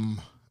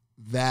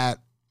that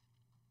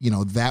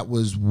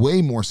was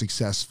way more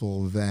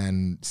successful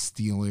than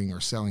stealing or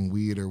selling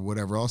weed or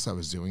whatever else I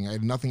was doing. I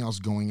had nothing else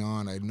going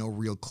on. I had no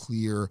real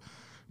clear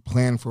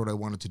plan for what I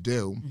wanted to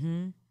do.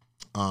 Mm-hmm.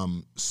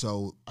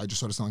 So I just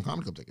started selling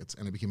comedy club tickets,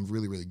 and I became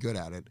really, really good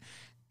at it.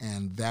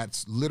 And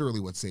that's literally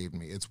what saved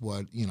me. It's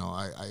what,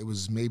 it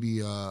was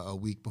maybe a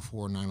week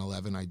before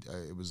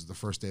 9/11. It was the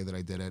first day that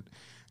I did it.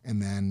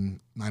 And then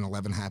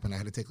 9/11 happened. I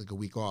had to take like a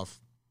week off.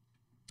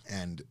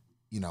 And,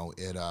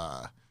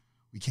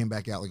 we came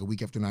back out like a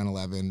week after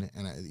 9/11.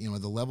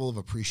 And, the level of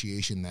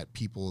appreciation that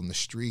people in the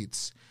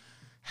streets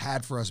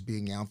had for us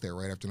being out there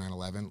right after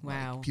 9/11.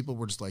 Wow. Like, people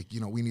were just like,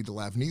 we need to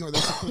laugh. New York,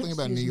 that's the cool thing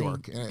about New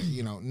York.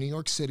 New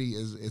York City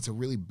it's a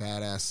really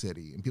badass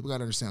city. And people got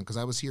to understand, because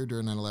I was here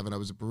during 9/11. I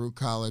was at Baruch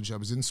College. I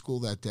was in school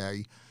that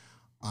day.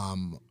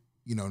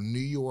 New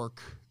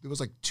York, there was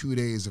like 2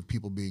 days of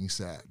people being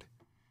sad.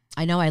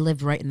 I know. I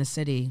lived right in the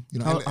city.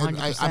 And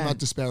I'm not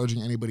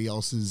disparaging anybody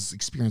else's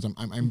experience.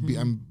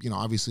 I'm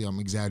obviously I'm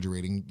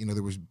exaggerating.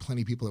 There was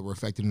plenty of people that were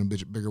affected in a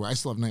bigger way. I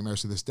still have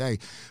nightmares to this day,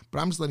 but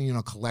I'm just letting you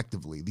know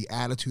collectively the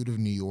attitude of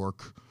New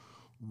York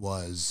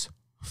was,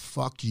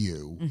 fuck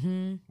you.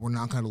 Mm-hmm. We're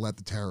not going to let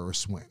the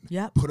terrorists win.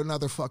 Yep. Put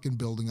another fucking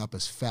building up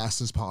as fast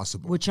as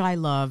possible. Which I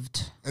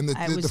loved. And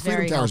the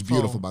Freedom Tower is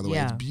beautiful, by the way.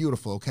 It's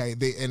beautiful, okay?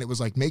 And it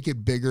was like, make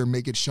it bigger,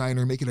 make it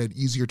shiner, make it an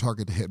easier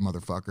target to hit,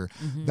 motherfucker.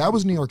 Mm-hmm. That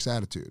was New York's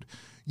attitude.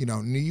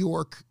 New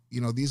York,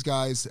 these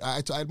guys,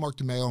 I had Mark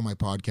DeMeo on my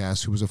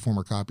podcast, who was a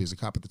former cop. He was a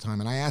cop at the time.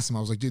 And I asked him, I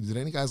was like, dude, did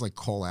any guys like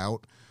call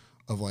out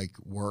of like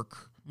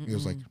work? Mm-mm. He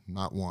was like,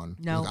 not one.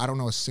 No. Like, I don't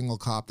know a single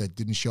cop that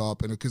didn't show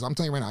up. And because I'm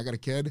telling you right now, I got a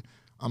kid.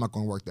 I'm not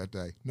going to work that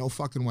day. No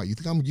fucking way. You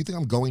think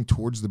I'm going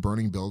towards the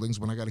burning buildings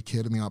when I got a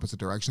kid in the opposite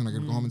direction? I got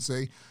to go home and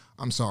say,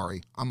 I'm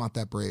sorry, I'm not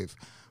that brave.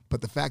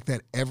 But the fact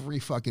that every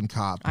fucking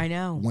cop,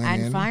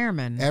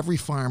 firemen, every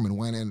fireman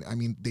went in. I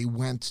mean, they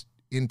went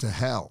into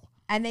hell.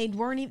 And they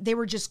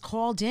were just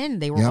called in.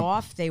 They were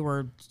off. They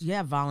were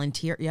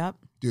volunteer. Yep.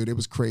 Dude, it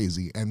was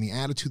crazy. And the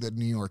attitude that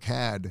New York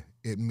had,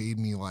 it made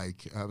me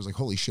like, I was like,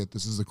 holy shit,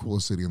 this is the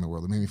coolest city in the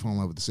world. It made me fall in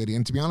love with the city.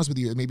 And to be honest with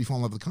you, it made me fall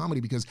in love with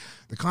comedy because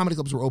the comedy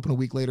clubs were open a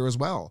week later as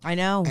well. I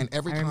know. And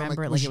every comic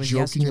was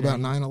joking about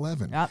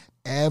 9/11. Yep.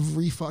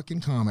 Every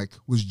fucking comic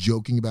was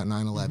joking about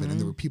 9/11. Mm-hmm. And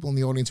there were people in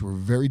the audience who were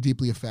very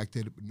deeply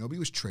affected. Nobody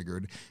was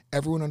triggered.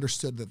 Everyone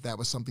understood that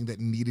was something that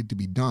needed to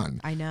be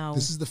done. I know.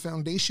 This is the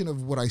foundation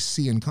of what I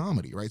see in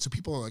comedy, right? So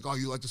people are like, oh,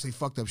 you like to say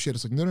fucked up shit.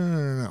 It's like,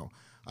 no.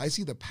 I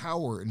see the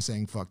power in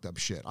saying fucked up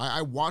shit.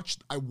 I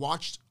watched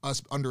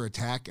us under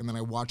attack, and then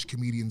I watched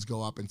comedians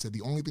go up and said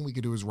the only thing we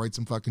could do is write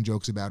some fucking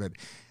jokes about it,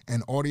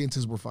 and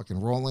audiences were fucking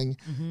rolling.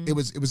 Mm-hmm. It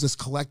was this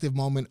collective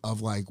moment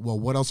of like, well,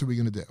 what else are we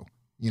gonna do?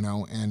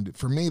 And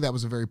for me, that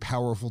was a very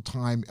powerful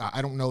time.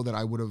 I don't know that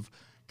I would have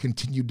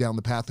continued down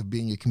the path of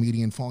being a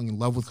comedian, falling in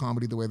love with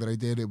comedy the way that I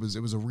did. It was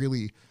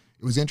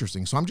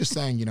interesting. So I'm just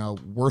saying,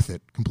 worth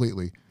it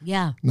completely.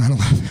 Yeah.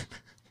 9/11.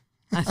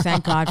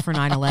 Thank God for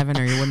 9/11,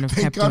 or you wouldn't have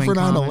kept doing comedy.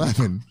 Thank God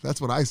for 9/11. That's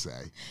what I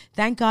say.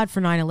 Thank God for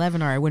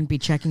 9/11, or I wouldn't be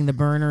checking the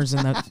burners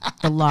and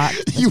the lot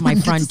at my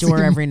front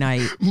door every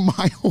night.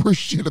 My horse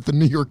shit at the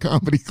New York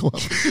Comedy Club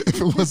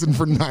if it wasn't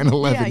for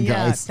 9/11,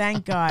 guys.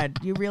 Thank God.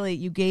 You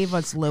gave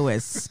us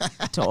Louis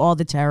to all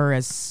the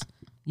terrorists.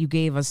 You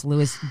gave us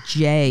Louis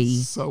J.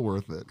 So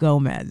worth it.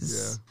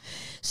 Gomez. Yeah.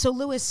 So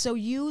Louis,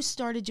 you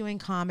started doing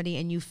comedy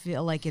and you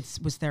feel like it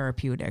was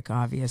therapeutic,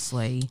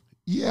 obviously.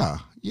 Yeah,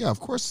 of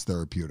course it's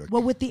therapeutic.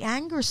 Well, with the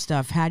anger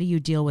stuff, how do you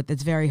deal with it?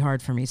 It's very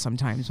hard for me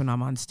sometimes when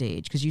I'm on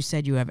stage because you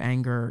said you have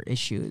anger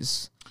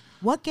issues.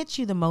 What gets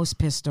you the most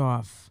pissed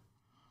off?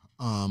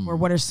 Or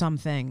what are some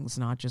things,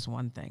 not just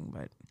one thing,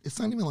 but... It's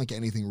not even like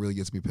anything really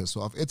gets me pissed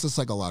off. It's a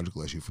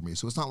psychological issue for me.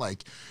 So it's not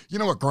like,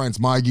 what grinds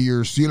my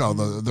gears,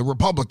 the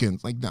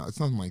Republicans. Like, no, it's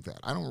nothing like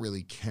that. I don't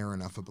really care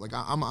enough. Like,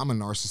 I'm a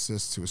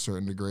narcissist to a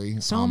certain degree.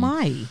 So am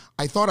I.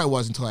 I thought I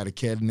was until I had a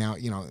kid. Now,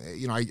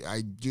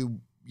 I do...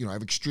 I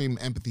have extreme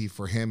empathy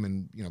for him,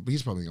 and but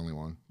he's probably the only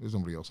one. There's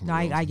nobody else.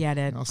 I get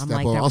it.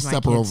 I'll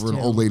step over an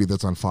old lady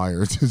that's on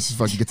fire just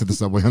if I can get to the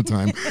subway on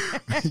time.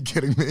 Are you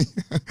kidding me?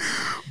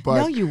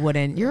 But no, you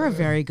wouldn't. You're a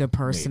very good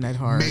person at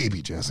heart.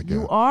 Maybe, Jessica.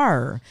 You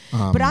are.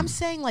 But I'm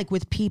saying, like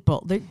with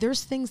people,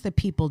 there's things that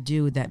people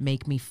do that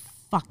make me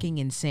fucking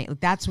insane. Like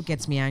that's what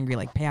gets me angry.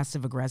 Like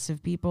passive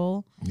aggressive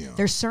people. Yeah.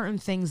 There's certain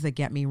things that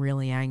get me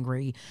really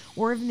angry.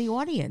 Or in the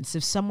audience,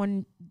 if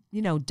someone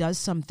does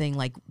something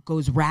like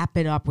goes wrap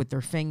it up with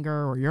their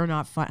finger, or you're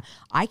not fun,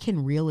 I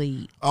can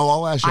really. Oh,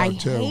 I'll lash out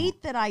too. I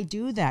hate that I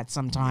do that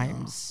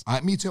sometimes.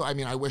 Yeah. Me too. I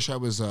mean, I wish I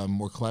was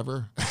more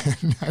clever.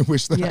 I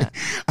wish that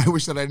I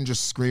wish that I didn't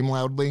just scream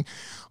loudly.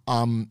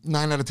 9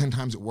 out of 10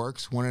 times it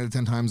works. 1 out of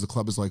 10 times the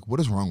club is like, "What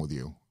is wrong with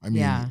you?" I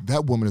mean,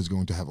 that woman is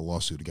going to have a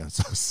lawsuit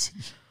against us.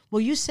 Well,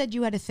 you said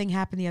you had a thing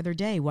happen the other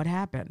day. What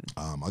happened?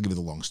 I'll give you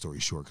the long story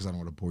short because I don't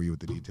want to bore you with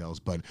the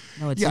details. But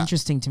no, it's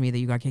interesting to me that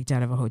you got kicked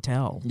out of a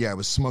hotel. Yeah, I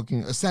was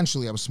smoking.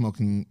 Essentially, I wasn't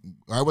smoking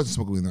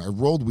weed in there. I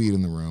rolled weed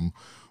in the room,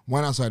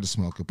 went outside to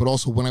smoke it. But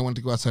also, when I went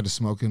to go outside to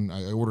smoke, and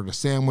I ordered a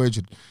sandwich.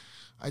 And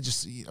I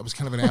was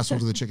kind of an asshole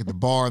to the chick at the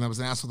bar, and I was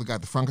an asshole to the guy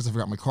at the front because I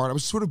forgot my card. I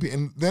was sort of,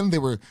 and then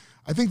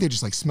I think they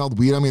just like smelled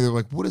weed on me. They were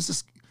like, "What is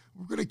this?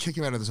 We're going to kick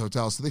him out of this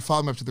hotel." So they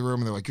followed me up to the room,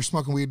 and they're like, "You're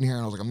smoking weed in here?"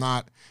 And I was like, "I'm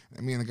not."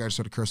 And me and the guy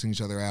started cursing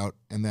each other out.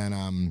 And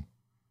then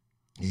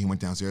he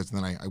went downstairs,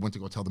 and then I went to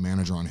go tell the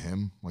manager on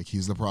him, like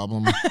he's the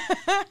problem.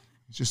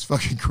 It's just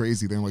fucking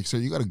crazy. They're like, "Sir,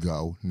 you got to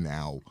go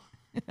now."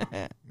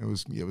 It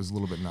was a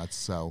little bit nuts.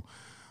 So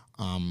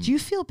do you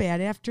feel bad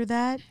after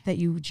that do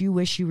you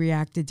wish you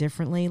reacted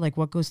differently? Like,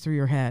 what goes through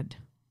your head?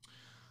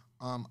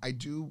 I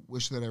do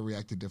wish that I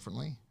reacted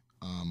differently.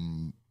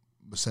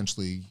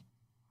 Essentially,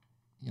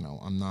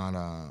 I'm not,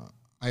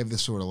 I have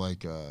this sort of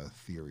like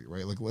theory,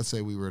 right? Like, let's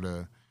say we were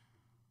to,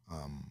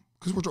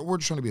 because we're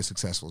just trying to be as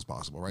successful as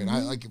possible, right?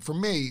 Mm-hmm. For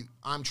me,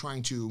 I'm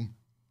trying to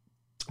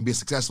be as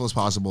successful as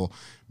possible,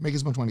 make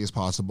as much money as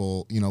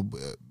possible,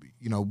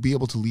 be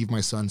able to leave my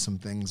son some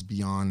things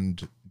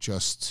beyond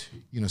just,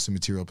 some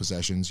material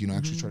possessions,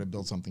 actually try to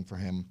build something for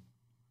him.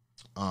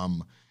 I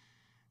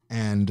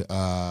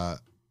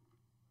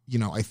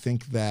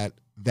think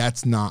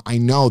I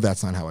know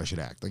that's not how I should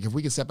act. Like, if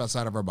we could step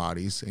outside of our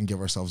bodies and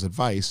give ourselves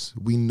advice,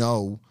 we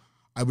know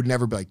I would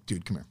never be like,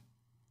 "Dude, come here.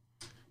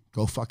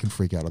 Go fucking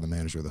freak out on the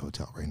manager of the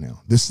hotel right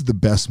now. This is the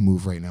best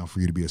move right now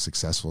for you to be as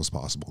successful as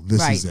possible.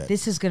 This is it.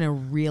 This is going to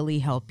really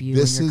help you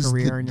in your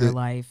career and your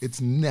life." It's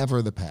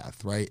never the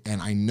path, right?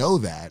 And I know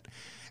that.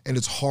 And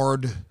it's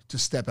hard to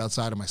step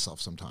outside of myself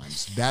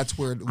sometimes. That's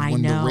where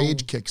when the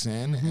rage kicks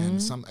in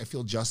and I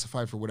feel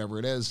justified for whatever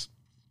it is,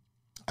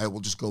 I will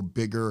just go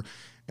bigger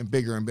and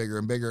bigger and bigger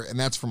and bigger. And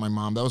that's for my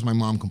mom. That was my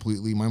mom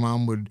completely. My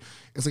mom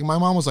my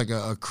mom was like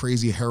a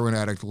crazy heroin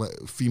addict,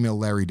 female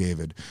Larry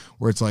David,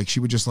 where it's like she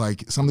would just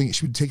like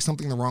she would take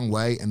something the wrong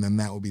way, and then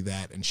that would be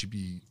that. And she'd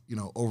be,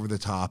 over the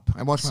top.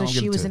 I watched my mom. So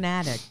she was an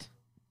addict.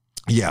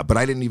 Yeah, but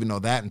I didn't even know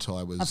that until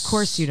I was. Of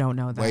course you don't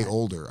know that. Way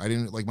older. I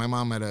didn't, my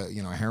mom had a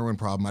heroin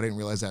problem. I didn't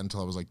realize that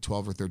until I was like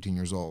 12 or 13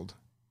 years old.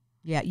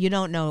 Yeah, you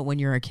don't know it when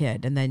you're a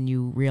kid, and then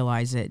you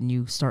realize it and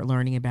you start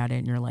learning about it,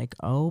 and you're like,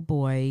 "Oh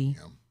boy."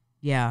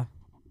 Yeah.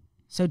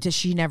 So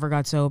she never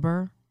got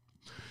sober?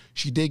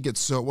 She did get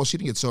she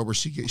didn't get sober.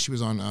 She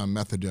was on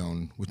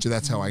methadone, which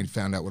that's how I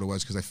found out what it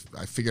was, because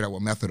I figured out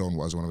what methadone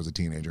was when I was a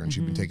teenager, and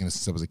she'd been taking it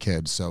since I was a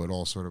kid. So it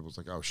all sort of was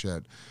like, oh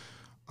shit.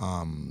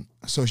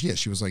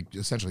 She was like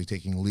essentially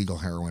taking legal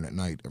heroin at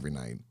night every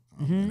night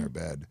in her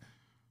bed.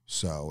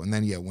 So, and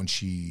then when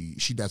that's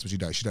what she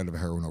died. She died of a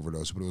heroin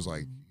overdose, but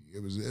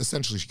it was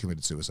essentially she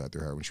committed suicide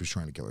through heroin. She was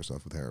trying to kill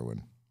herself with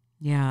heroin.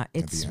 Yeah,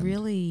 it's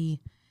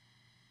really.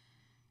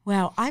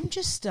 Well, I'm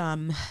just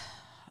the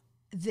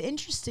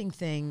interesting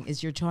thing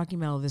is you're talking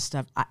about all this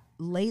stuff. I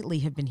lately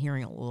have been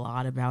hearing a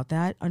lot about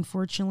that,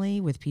 unfortunately,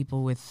 with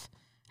people with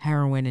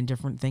heroin and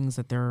different things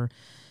that they're,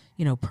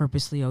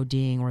 purposely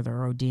ODing, or they're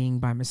ODing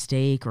by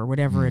mistake, or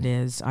whatever it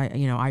is.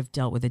 I've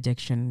dealt with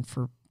addiction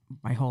for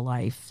my whole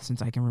life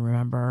since I can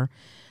remember.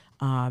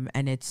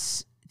 And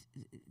it's,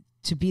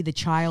 to be the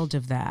child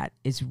of that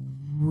is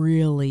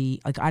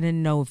really, like, I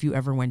didn't know if you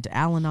ever went to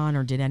Al-Anon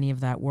or did any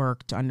of that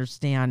work to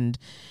understand,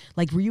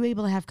 like, were you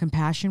able to have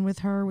compassion with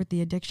her with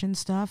the addiction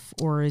stuff,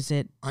 or is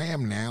it? I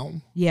am now.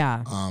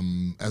 Yeah.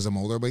 As I'm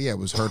older, but yeah, it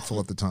was hurtful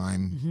at the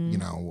time,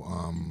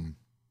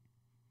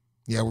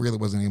 I really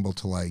wasn't able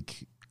to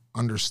like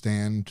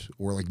understand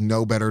or like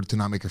know better to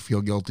not make her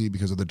feel guilty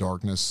because of the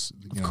darkness.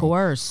 Of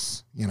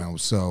course.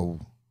 So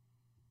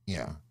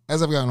yeah,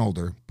 as I've gotten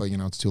older, but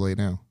it's too late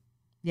now.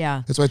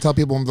 Yeah. That's why I tell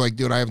people, I'm like,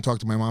 dude, I haven't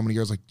talked to my mom in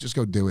years. Like, just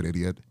go do it,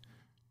 idiot.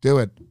 Do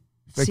it.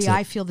 Fix it.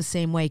 I feel the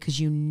same way, because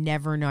you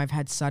never know. I've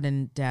had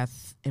sudden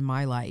death in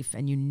my life,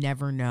 and you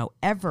never know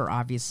ever,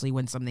 obviously,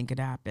 when something could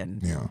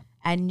happen. Yeah.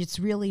 And it's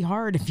really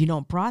hard if you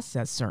don't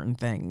process certain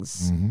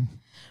things. Mm-hmm.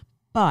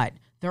 But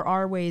there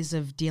are ways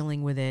of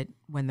dealing with it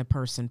when the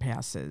person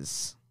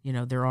passes.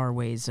 There are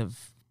ways of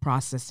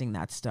processing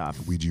that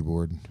stuff. Ouija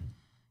board.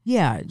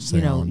 Yeah,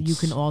 Seance. you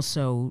can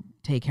also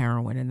take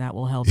heroin, and that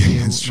will help you.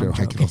 Yeah, it's true.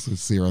 I can also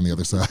see her on the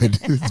other side.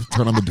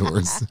 Turn on the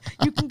doors.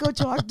 You can go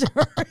talk to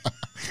her.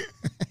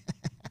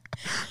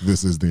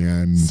 This is the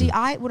end. See,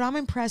 what I'm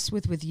impressed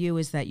with you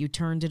is that you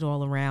turned it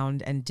all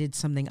around and did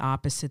something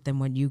opposite than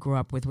what you grew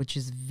up with, which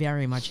is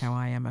very much how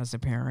I am as a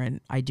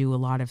parent. I do a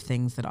lot of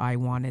things that I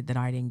wanted that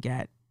I didn't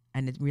get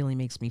and it really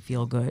makes me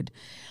feel good.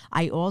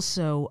 I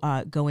also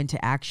go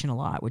into action a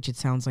lot, which it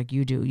sounds like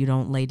you do. You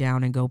don't lay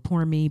down and go,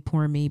 poor me,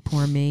 poor me,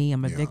 poor me,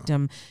 I'm a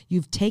victim.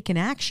 You've taken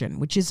action,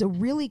 which is a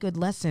really good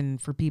lesson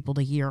for people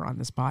to hear on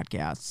this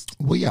podcast.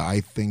 Well, yeah,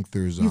 I think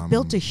you've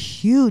built a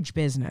huge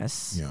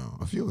business. Yeah,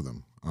 a few of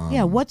them.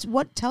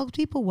 Tell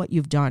people what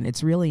you've done.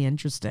 It's really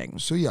interesting.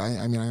 So yeah,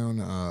 I own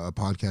a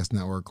podcast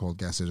network called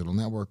Gas Digital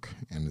Network,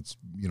 and it's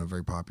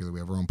very popular. We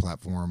have our own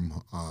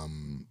platform.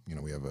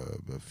 We have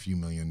a few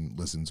million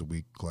listens a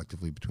week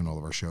collectively between all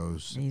of our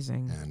shows.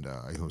 Amazing. And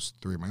I host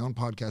 3 of my own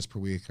podcasts per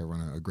week. I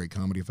run a great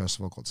comedy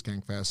festival called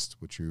Skankfest,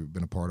 which you've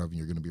been a part of, and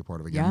you're going to be a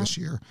part of again this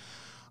year.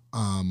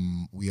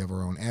 We have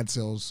our own ad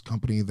sales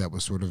company that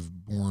was sort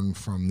of born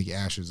from the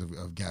ashes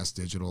of Gas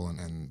Digital,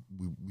 and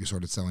we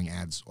started selling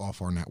ads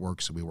off our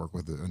network. So we work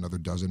with another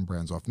dozen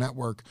brands off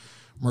network.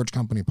 Merch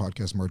company,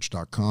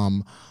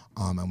 podcastmerch.com.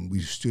 And we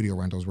do studio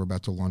rentals. We're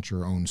about to launch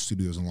our own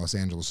studios in Los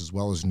Angeles as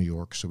well as New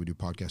York. So we do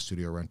podcast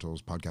studio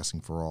rentals.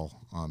 Podcasting for All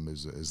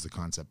is the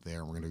concept there.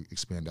 And we're going to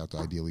expand out to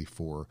ideally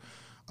 4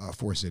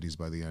 cities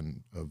by the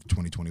end of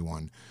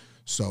 2021.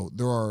 So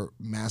there are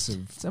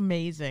massive it's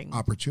amazing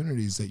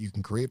opportunities that you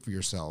can create for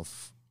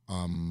yourself.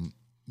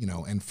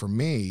 And for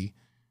me,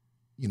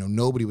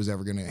 nobody was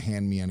ever going to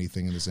hand me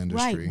anything in this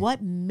industry. Right.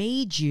 What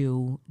made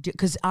you,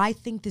 because I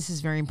think this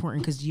is very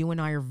important because you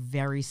and I are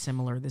very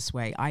similar this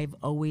way. I've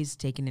always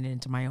taken it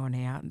into my own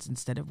hands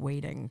instead of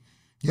waiting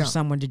for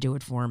someone to do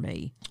it for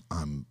me.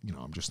 I'm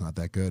just not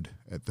that good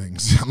at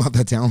things. I'm not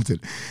that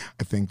talented.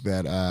 I think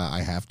that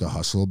I have to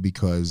hustle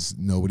because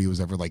nobody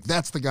was ever like,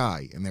 that's the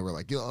guy. And they were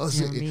like,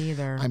 me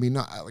either. I mean,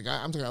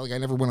 I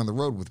never went on the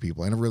road with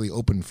people. I never really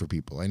opened for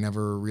people. I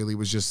never really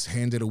was just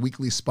handed a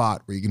weekly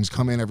spot where you can just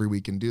come in every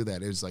week and do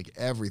that. It was like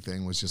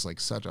everything was just like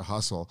such a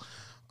hustle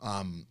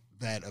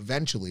that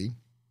eventually,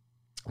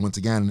 once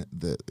again,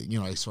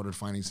 I started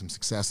finding some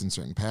success in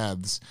certain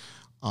paths.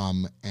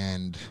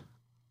 And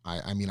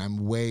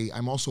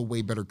I'm also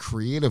way better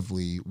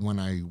creatively when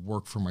I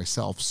work for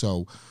myself.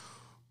 So,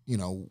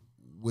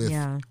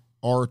 with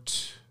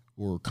art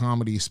or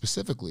comedy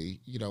specifically,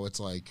 it's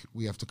like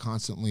we have to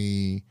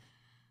constantly,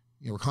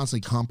 we're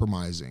constantly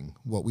compromising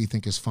what we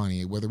think is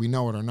funny, whether we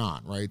know it or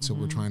not, right? Mm-hmm. So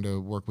we're trying to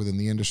work within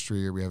the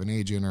industry, or we have an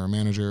agent or a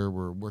manager.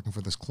 We're working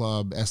for this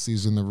club.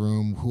 Esthe's in the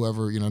room.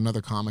 Whoever,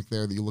 another comic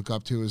there that you look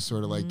up to is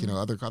sort of like,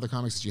 other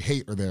comics that you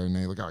hate are there, and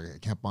they look, oh, I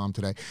can't bomb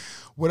today.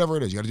 Whatever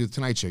it is, you got to do the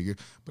Tonight Show.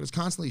 But it's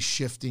constantly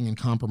shifting and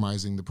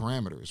compromising the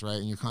parameters, right?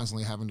 And you're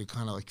constantly having to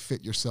kind of like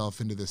fit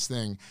yourself into this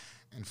thing.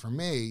 And for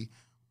me,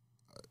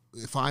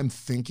 if I'm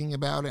thinking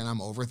about it and I'm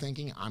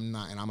overthinking, I'm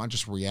not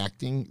just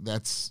reacting,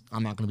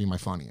 I'm not going to be my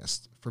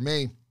funniest. For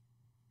me,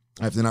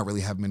 I have to not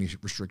really have many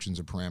restrictions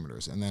or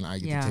parameters, and then I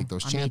get to take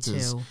those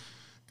chances.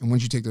 And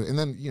once you take and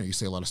then, you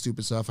say a lot of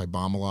stupid stuff, I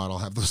bomb a lot, I'll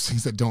have those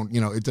things that don't,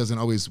 it doesn't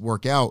always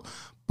work out.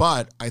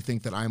 But I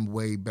think that I'm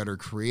way better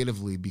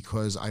creatively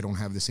because I don't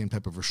have the same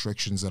type of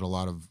restrictions that a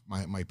lot of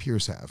my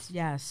peers have.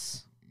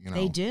 Yes.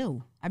 They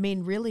do. I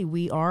mean, really,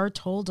 we are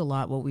told a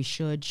lot what we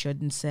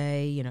shouldn't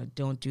say,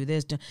 don't do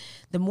this.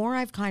 The more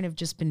I've kind of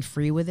just been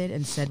free with it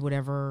and said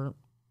whatever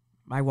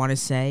I want to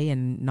say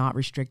and not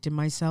restricted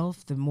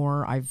myself, the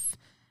more I've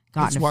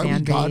gotten a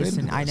fan base.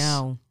 And I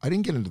know. I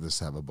didn't get into this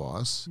to have a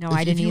boss. No,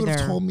 I didn't either. If you would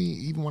have told me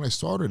even when I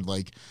started,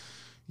 like,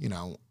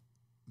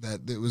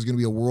 that it was going to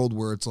be a world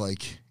where it's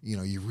like,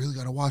 you really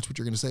got to watch what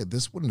you're going to say.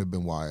 This wouldn't have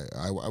been why.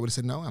 I would have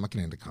said, no, I'm not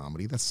getting into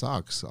comedy. That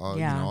sucks.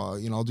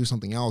 I'll do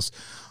something else.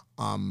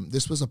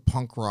 This was a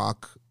punk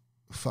rock,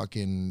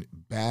 fucking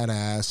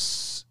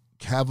badass,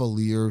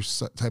 cavalier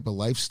type of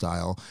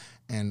lifestyle,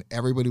 and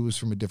everybody was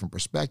from a different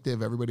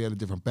perspective. Everybody had a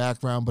different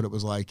background, but it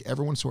was like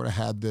everyone sort of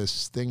had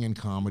this thing in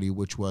comedy,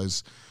 which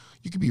was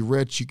you could be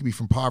rich, you could be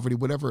from poverty,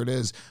 whatever it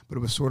is, but it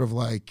was sort of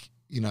like,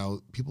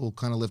 people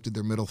kind of lifted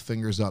their middle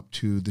fingers up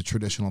to the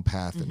traditional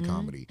path in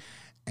comedy.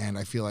 And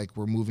I feel like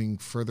we're moving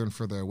further and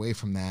further away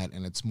from that,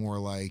 and it's more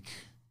like,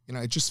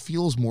 it just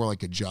feels more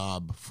like a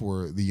job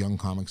for the young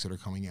comics that are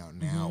coming out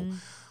now.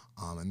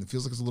 And it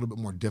feels like it's a little bit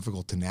more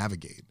difficult to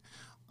navigate.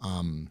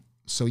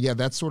 So yeah,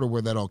 that's sort of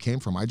where that all came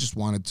from. I just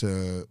wanted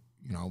to,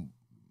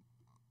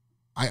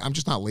 I'm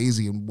just not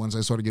lazy. And once I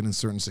started getting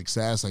certain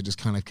success, I just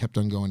kind of kept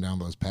on going down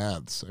those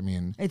paths. I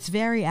mean, it's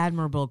very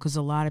admirable because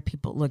a lot of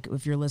people, look,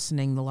 if you're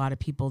listening, a lot of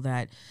people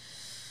that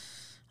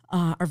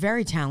are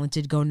very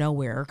talented go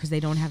nowhere because they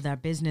don't have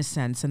that business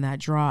sense and that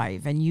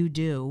drive. And you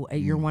do.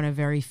 You're one of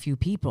very few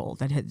people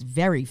that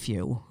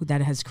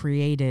has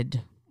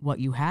created what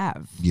you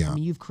have. Yeah. I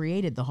mean, you've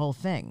created the whole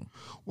thing.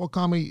 Well,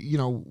 comedy,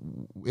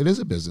 it is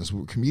a business.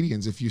 We're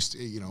comedians. If you,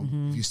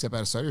 if you step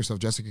outside of yourself,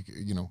 Jessica,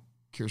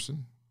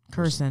 Kirsten,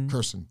 damn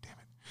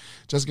it.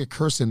 Jessica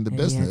Kirsten, the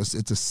business,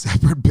 it's a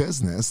separate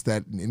business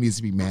that it needs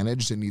to be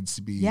managed. It needs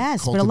to be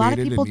cultivated. But a lot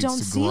of people don't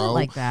see it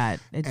like that.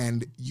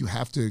 And you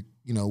have to,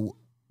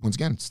 once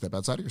again, step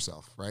outside of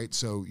yourself, right?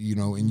 So,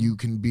 and you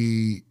can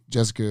be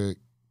Jessica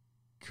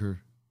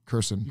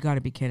Kirsten. You got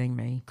to be kidding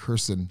me.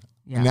 Kirsten.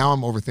 Yeah. Now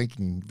I'm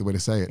overthinking the way to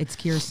say it. It's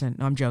Kirsten.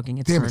 No, I'm joking.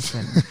 It's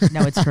Kirsten.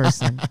 No, it's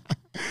Kirsten.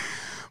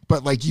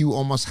 But like you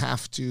almost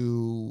have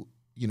to,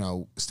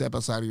 step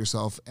outside of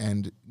yourself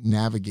and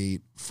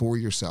navigate for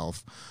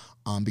yourself.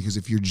 Because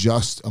if you're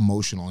just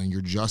emotional and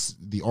you're just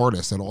the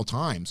artist at all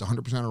times,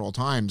 100% at all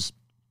times,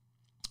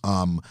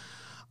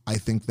 I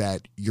think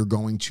that you're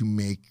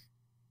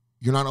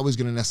not always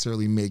going to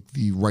necessarily make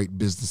the right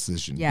business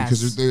decision. Yes.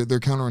 Because they're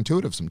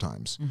counterintuitive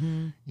sometimes.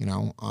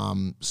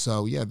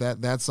 So yeah,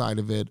 that side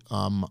of it,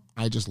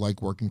 I just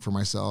like working for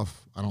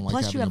myself. I don't like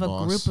Plus having you have a a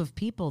boss. group of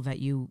people that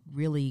you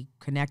really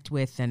connect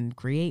with and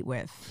create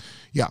with.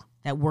 Yeah.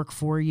 That work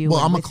for you. Well,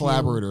 and I'm a with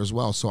collaborator you. as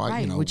well, so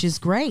Right, I, which is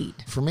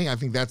great. For me, I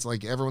think that's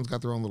like everyone's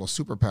got their own little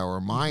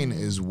superpower. Mine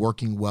is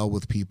working well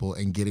with people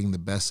and getting the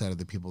best out of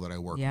the people that I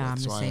work with. I'm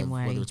the so same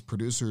way. Whether it's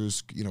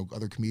producers,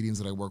 other comedians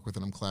that I work with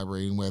and I'm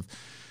collaborating with,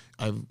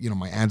 I've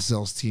my ad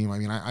sales team. I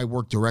mean, I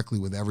work directly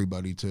with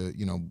everybody to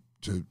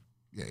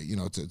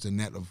it's a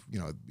net of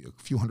a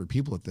few hundred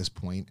people at this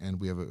point, and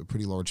we have a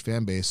pretty large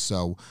fan base.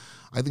 So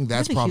I think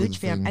that's probably a huge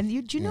the thing.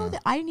 And do you know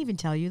that I didn't even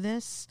tell you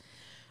this?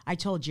 I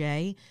told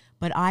Jay.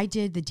 But I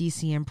did the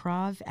DC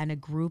Improv, and a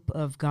group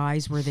of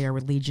guys were there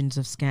with Legions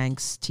of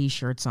Skanks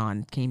T-shirts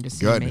on, came to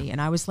see me. And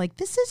I was like,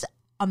 this is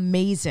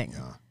amazing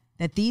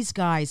that these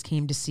guys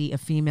came to see a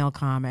female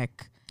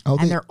comic,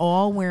 and they're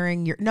all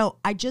wearing your... No,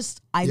 I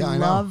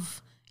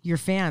love your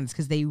fans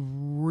because they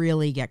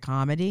really get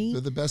comedy.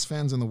 They're the best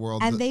fans in the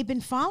world. And they've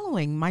been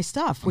following my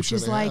stuff, which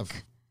is like...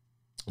 Have.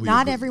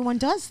 Not everyone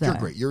does that. You're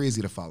great. You're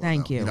easy to follow.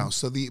 Thank you.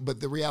 But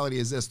the reality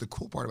is this: the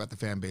cool part about the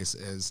fan base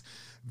is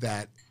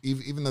that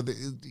even though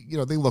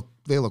they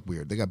look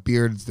weird, they got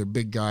beards, they're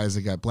big guys,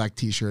 they got black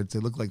T-shirts, they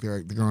look like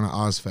they're going to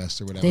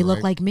Ozfest or whatever. They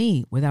look like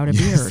me without a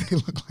beard. They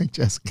look like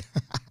Jessica.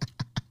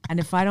 And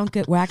if I don't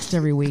get waxed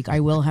every week,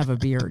 I will have a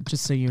beard,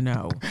 just so you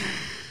know.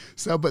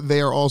 So, but they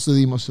are also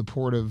the most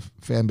supportive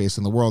fan base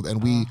in the world,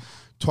 and we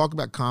talk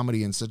about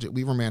comedy in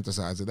we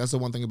romanticize it. That's the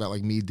one thing about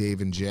like me, Dave,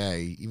 and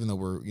Jay. Even though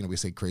we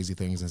say crazy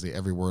things and say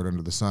every word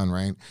under the sun,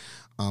 right?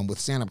 With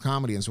stand-up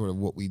comedy and sort of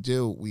what we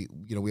do, we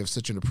have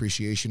such an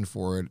appreciation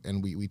for it,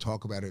 and we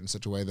talk about it in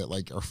such a way that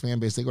like our fan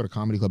base, they go to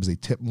comedy clubs, they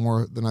tip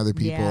more than other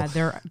people. Yeah,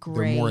 they're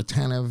great. They're more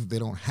attentive. They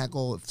don't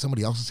heckle. If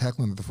somebody else is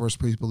heckling, they're the first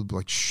people to be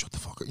like, shut the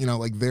fuck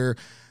up.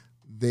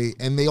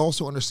 They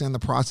also understand the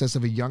process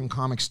of a young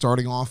comic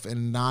starting off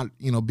and not,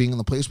 being in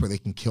the place where they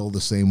can kill the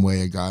same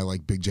way a guy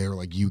like Big J or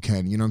like you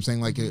can. You know what I'm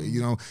saying? Like,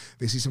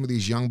 they see some of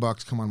these young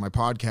bucks come on my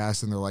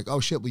podcast and they're like, oh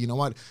shit, well, you know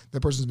what?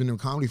 That person's been doing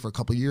comedy for a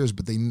couple of years,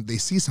 but they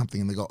see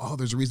something and they go, oh,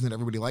 there's a reason that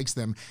everybody likes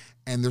them.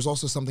 And there's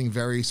also something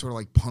very sort of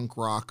like punk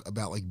rock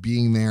about like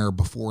being there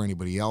before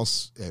anybody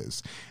else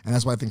is. And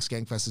that's why I think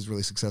Skankfest is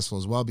really successful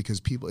as well,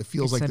 because it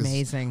feels like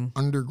amazing. This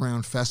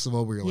underground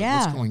festival where you're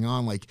like, what's going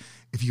on? Like,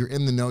 if you're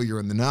in the know, you're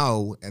in the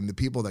know. And the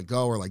people that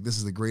go are like, this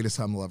is the greatest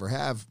time they'll ever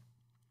have.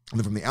 And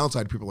then from the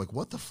outside, people are like,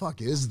 what the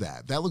fuck is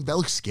that? That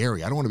looks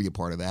scary. I don't want to be a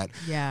part of that.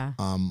 Yeah.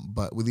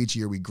 But with each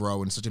year, we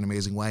grow in such an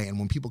amazing way. And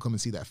when people come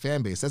and see that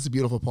fan base, that's the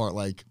beautiful part.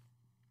 Like,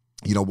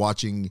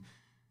 watching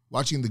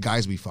the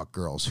guys we fuck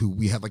girls who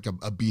we had like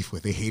a beef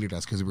with. They hated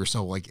us because we were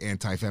so like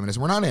anti-feminist.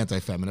 We're not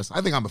anti-feminist.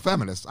 I think I'm a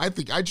feminist. I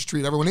think I just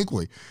treat everyone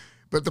equally.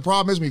 But the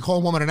problem is when you call a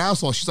woman an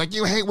asshole, she's like,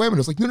 you hate women.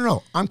 It's like,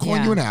 no. I'm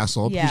calling you an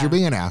asshole because you're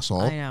being an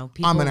asshole. I know.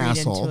 People I'm an read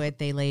asshole. into it.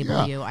 They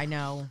label you. I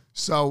know.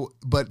 So,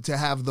 but to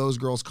have those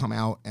girls come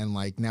out and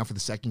like now for the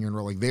second year in a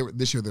row, like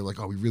this year they're like,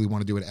 oh, we really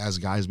want to do it as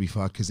guys we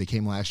fuck, because they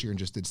came last year and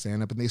just did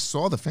stand up and they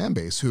saw the fan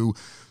base who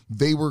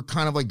they were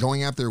kind of like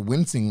going out there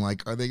wincing,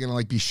 like, are they going to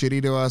like be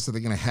shitty to us? Are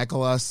they going to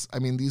heckle us? I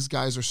mean, these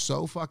guys are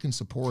so fucking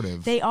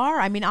supportive. They are.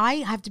 I mean, I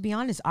have to be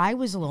honest. I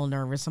was a little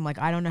nervous. I'm like,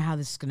 I don't know how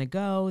this is going to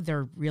go.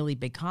 They're really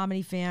big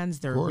comedy fans.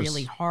 They're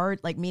really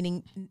hard, like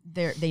meaning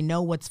they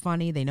know what's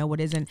funny. They know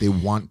what isn't. They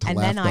want to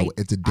laugh though.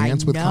 It's a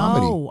dance with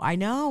comedy. I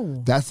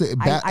know. That's it.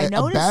 I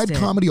a bad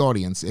comedy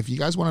audience. If you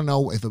guys want to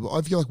know, if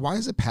you're like, why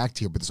is it packed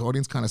here? But this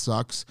audience kind of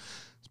sucks.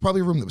 It's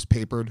probably a room that was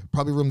papered.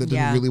 Probably a room that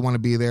didn't really want to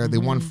be there. They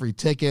won free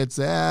tickets.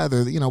 They're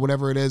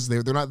whatever it is.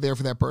 They're not there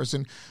for that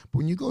person. But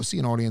when you go see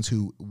an audience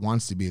who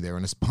wants to be there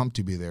and is pumped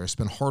to be there,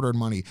 spend hard-earned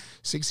money.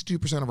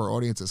 62% of our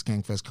audience at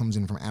Skankfest comes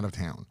in from out of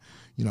town.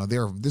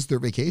 This is their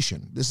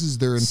vacation. This is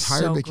their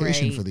entire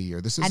vacation for the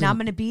year. And I'm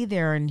going to be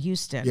there in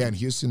Houston. Yeah, in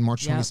Houston,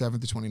 March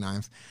 27th to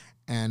 29th.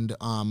 And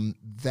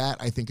that,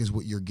 I think, is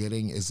what you're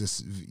getting is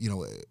this,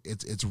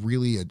 it's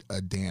really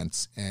a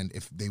dance. And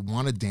if they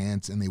want to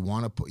dance and they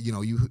want to put,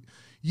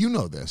 you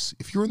know this.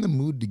 If you're in the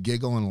mood to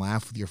giggle and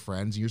laugh with your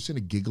friends, you're just in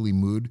a giggly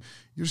mood,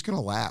 you're just going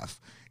to laugh.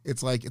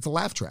 It's like, it's a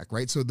laugh track,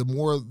 right? So the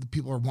more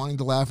people are wanting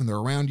to laugh and they're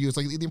around you, it's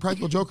like the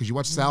Impractical Jokers. You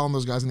watch Sal and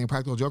those guys in the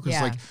Impractical Jokers.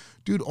 It's like,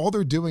 dude, all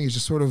they're doing is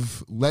just sort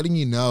of letting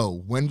you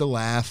know when to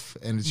laugh.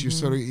 And it's just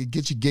sort of, it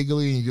gets you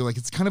giggly and you're like,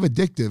 it's kind of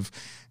addictive.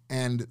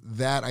 And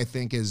that, I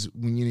think, is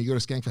when you go to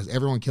Skankfest,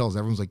 everyone kills.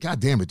 Everyone's like, God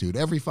damn it, dude.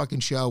 Every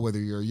fucking show, whether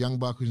you're a young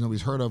buck who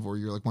nobody's heard of or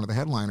you're like one of the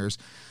headliners,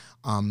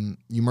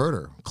 You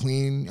murder.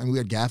 Clean. I mean, we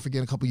had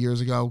Gaffigan a couple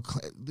years ago.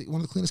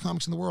 One of the cleanest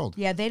comics in the world.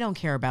 Yeah, they don't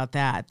care about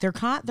that.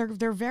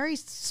 They're very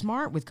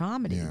smart with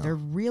comedy. Yeah. They're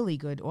really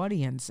good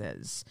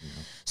audiences. Yeah.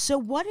 So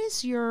what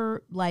is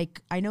your,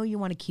 like, I know you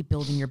want to keep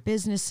building your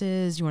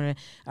businesses. You want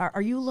to,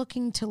 are you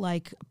looking to,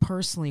 like,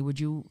 personally, would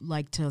you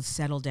like to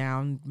settle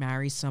down,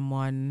 marry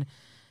someone?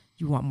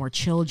 You want more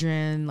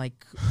children?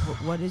 Like,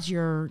 what is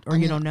your, or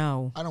you don't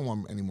know? I don't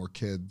want any more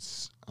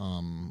kids.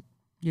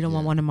 You don't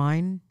want one of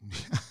mine?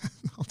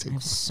 I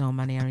have so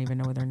many. I don't even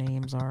know what their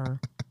names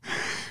are.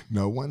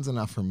 No, one's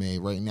enough for me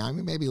right now. I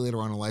mean, maybe later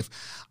on in life.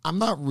 I'm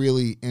not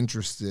really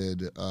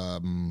interested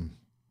in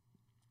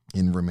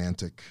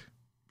romantic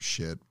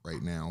shit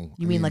right now.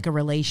 You mean like a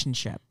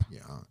relationship?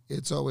 Yeah.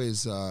 It's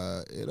always,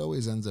 it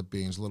always ends up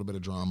being just a little bit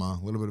of drama,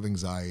 a little bit of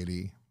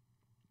anxiety.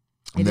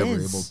 I'm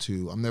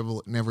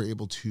never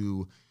able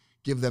to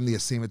give them the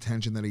same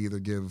attention that I either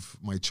give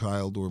my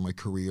child or my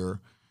career.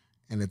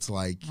 And it's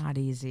like not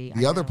easy.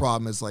 The other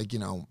problem is, like, you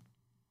know,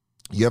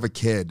 you have a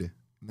kid,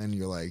 and then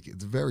you're like,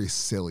 it's very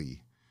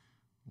silly.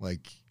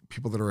 Like,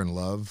 people that are in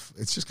love,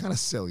 it's just kind of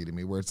silly to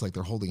me, where it's like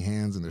they're holding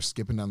hands and they're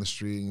skipping down the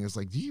street, and it's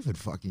like, do you even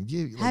fucking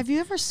have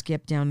you ever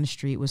skipped down the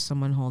street with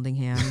someone holding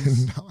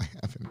hands? No, I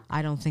haven't.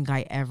 I don't think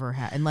I ever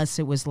have, unless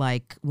it was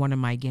like one of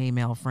my gay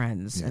male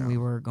friends and we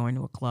were going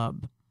to a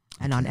club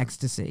and on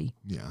ecstasy.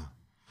 Yeah.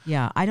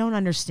 Yeah, I don't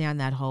understand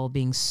that whole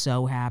being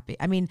so happy.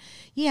 I mean,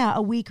 yeah,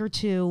 a week or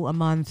two, a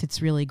month,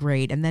 it's really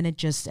great. And then it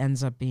just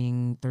ends up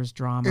being, there's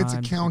drama. It's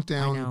a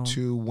countdown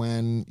to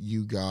when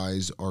you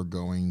guys are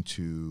going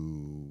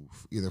to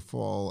either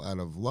fall out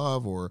of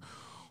love or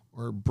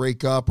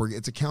break up, or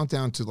it's a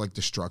countdown to, like,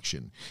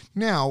 destruction.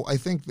 Now, I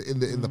think in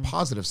the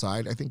positive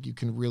side, I think you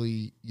can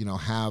really, you know,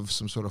 have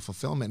some sort of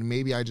fulfillment. And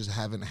maybe I just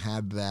haven't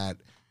had that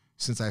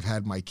since I've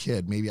had my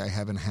kid. Maybe I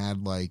haven't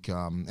had, like,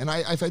 and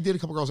I did a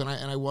couple girls, and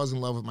I was in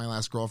love with my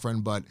last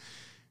girlfriend, but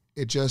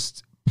it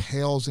just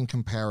pales in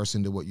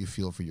comparison to what you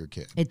feel for your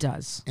kid. It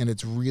does. And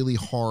it's really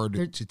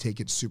hard to take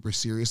it super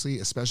seriously,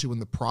 especially when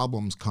the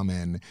problems come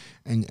in,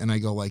 and I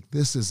go, like,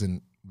 this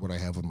isn't what I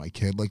have with my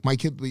kid. Like, my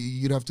kid,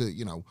 you'd have to,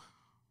 you know,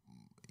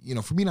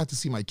 for me not to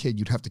see my kid,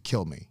 you'd have to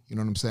kill me. You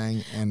know what I'm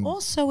saying? And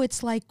also,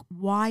 it's like,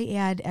 why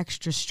add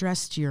extra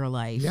stress to your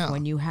life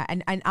when you have,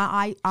 and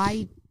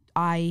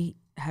I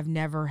have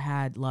never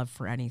had love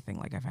for anything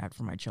like I've had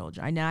for my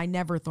children. I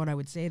never thought I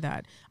would say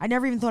that. I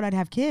never even thought I'd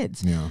have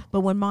kids. Yeah.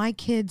 But when my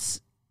kids,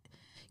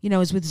 you know, I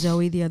was with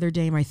Zoe the other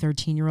day, my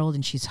 13-year-old,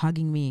 and she's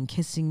hugging me and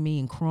kissing me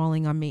and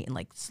crawling on me and,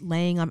 like,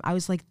 laying on, I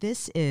was like,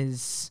 this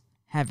is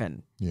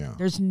heaven. Yeah.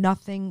 There's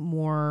nothing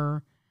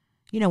more,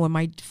 you know, when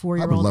my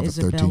 4-year-old I would love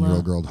Isabella, a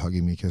 13-year-old girl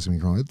hugging me, kissing me,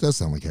 crawling. It does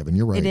sound like heaven.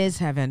 You're right. It is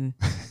heaven.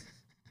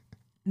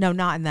 No,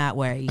 not in that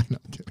way. No,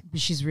 I'm kidding.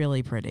 She's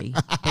really pretty.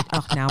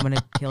 But, now I'm going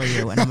to kill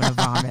you and I'm going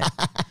to vomit.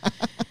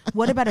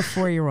 What about a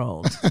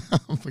 4-year-old?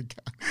 Oh, my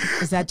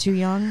God. Is that too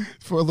young?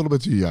 For a little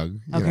bit too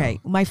young. Okay.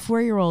 My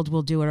 4-year-old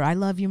will do it. I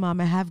love you,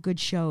 Mama. Have good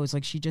shows.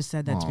 Like, she just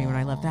said that to me when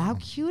I left. How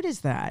cute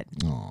is that?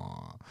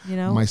 Aww. You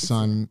know? My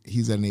son,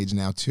 he's at an age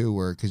now, too,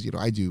 where, because, you know,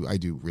 I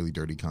do really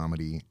dirty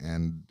comedy,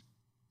 and,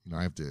 you know,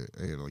 I had to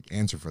like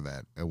answer for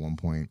that at one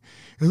point.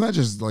 It's not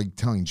just like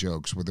telling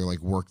jokes where they're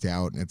like worked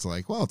out and it's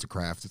like, well, it's a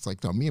craft. It's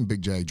like, no, me and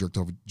Big J jerked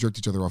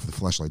each other off with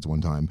the fleshlights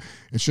one time.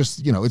 It's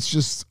just, you know, it's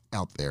just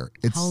out there.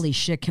 It's, holy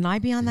shit. Can I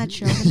be on that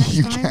show the next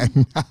you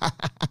time?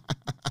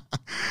 Can.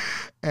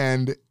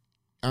 And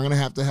I'm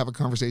going to have a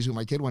conversation with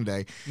my kid one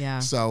day. Yeah.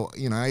 So,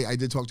 you know, I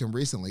did talk to him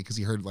recently because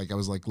he heard, like, I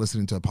was like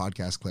listening to a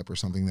podcast clip or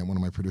something that one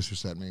of my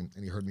producers sent me,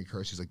 and he heard me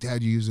curse. He's like,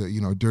 Dad, you use a,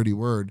 you know, dirty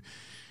word.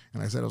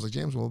 And I was like,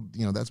 James, well,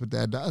 you know, that's what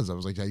Dad does. I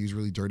was like, I use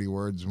really dirty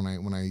words when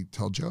I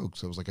tell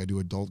jokes. I was like, I do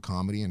adult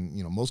comedy, and,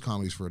 you know, most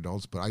comedy's for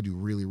adults, but I do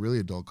really, really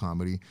adult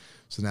comedy.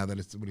 So now that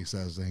it's what he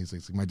says, he's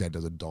like, my dad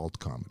does adult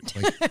comedy.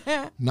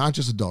 Like, not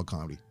just adult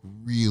comedy,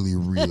 really,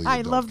 really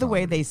I love the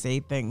comedy. way they say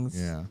things.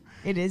 Yeah.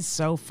 It is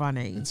so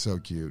funny. It's so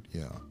cute,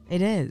 yeah.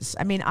 It is.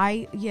 I mean,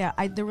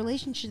 the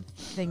relationship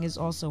thing is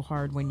also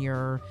hard when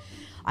you're,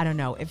 I don't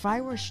know, if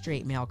I were a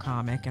straight male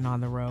comic and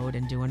on the road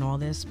and doing all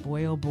this,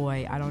 boy, oh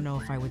boy, I don't know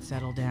if I would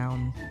settle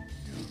down.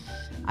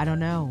 I don't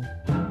know.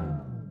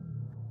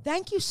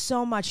 Thank you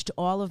so much to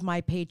all of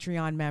my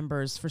Patreon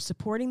members for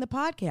supporting the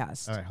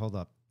podcast. All right, hold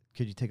up.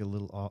 Could you take a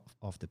little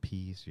off the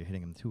P's? You're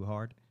hitting them too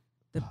hard.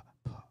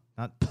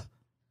 Not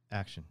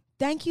action.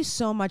 Thank you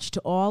so much to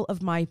all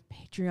of my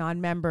Patreon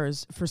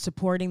members for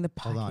supporting the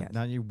podcast. Hold on.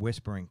 Now you're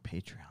whispering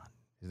Patreon.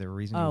 Is there a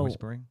reason you're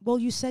whispering? Well,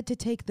 you said to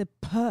take the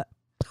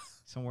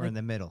somewhere in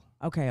the middle.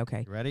 Okay.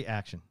 You ready?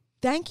 Action.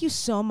 Thank you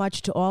so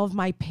much to all of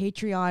my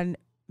Patreon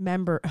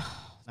members.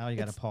 Now you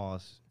got to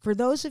pause. For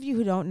those of you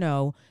who don't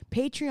know,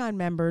 Patreon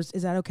members,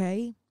 is that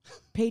okay?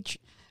 It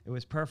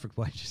was perfect.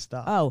 Why'd you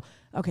stop? Oh,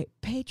 okay.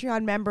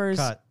 Patreon members.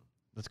 Cut.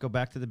 Let's go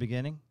back to the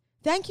beginning.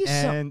 Thank you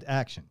and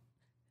action.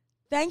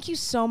 Thank you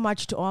so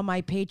much to all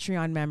my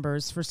Patreon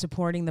members for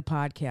supporting the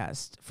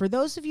podcast. For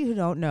those of you who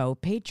don't know,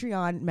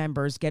 Patreon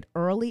members get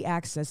early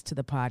access to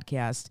the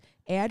podcast,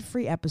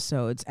 ad-free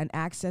episodes, and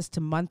access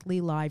to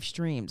monthly live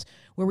streams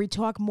where we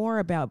talk more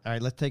about... All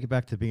right, let's take it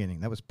back to the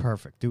beginning. That was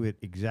perfect. Do it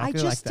exactly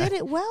like that. I just did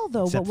it well,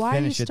 though, Except but why are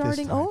you finish it this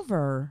starting time.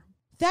 over?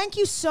 Thank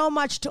you so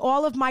much to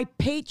all of my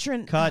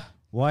patron... Cut.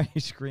 Why are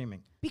you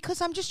screaming?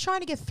 Because I'm just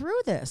trying to get through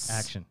this.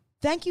 Action.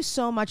 Thank you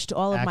so much to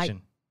all of my...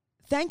 Action.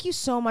 Thank you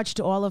so much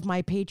to all of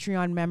my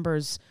Patreon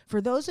members. For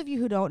those of you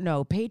who don't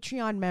know,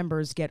 Patreon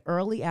members get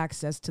early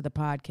access to the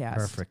podcast.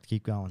 Perfect.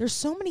 Keep going. There's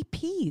so many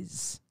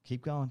P's.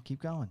 Keep going.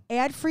 Keep going.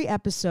 Ad-free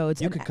episodes.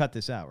 You could cut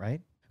this out,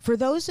 right? For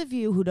those of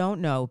you who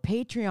don't know,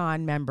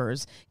 Patreon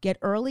members get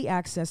early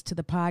access to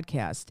the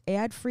podcast,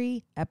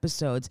 ad-free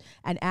episodes,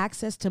 and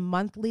access to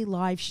monthly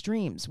live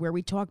streams where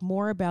we talk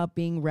more about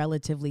being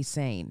relatively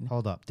sane.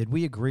 Hold up. Did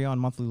we agree on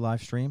monthly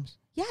live streams?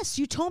 Yes,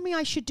 you told me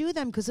I should do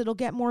them because it'll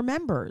get more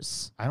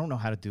members. I don't know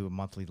how to do a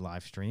monthly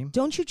live stream.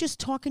 Don't you just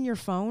talk in your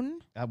phone?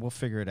 We'll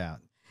figure it out.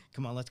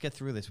 Come on, let's get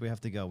through this. We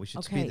have to go. We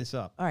should speed this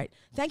up. All right.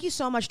 Thank you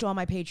so much to all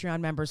my Patreon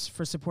members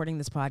for supporting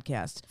this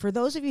podcast. For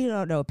those of you who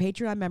don't know,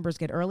 Patreon members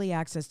get early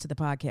access to the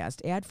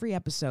podcast, ad-free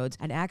episodes,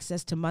 and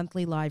access to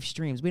monthly live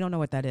streams. We don't know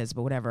what that is,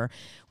 but whatever,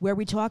 where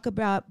we talk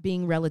about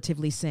being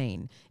relatively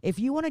sane. If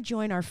you want to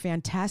join our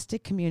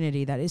fantastic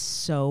community that is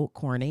so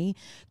corny,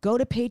 go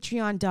to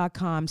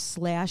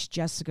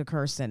patreon.com/Jessica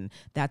Curson.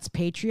 That's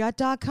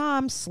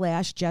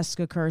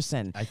patreon.com/Jessica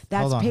Curson.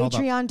 That's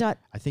Patreon.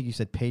 I think you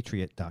said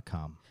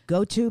patriot.com.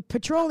 Go to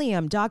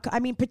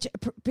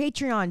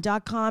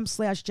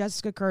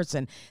patreon.com/Jessica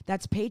Curson.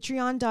 That's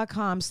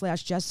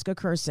patreon.com/Jessica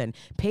Curson.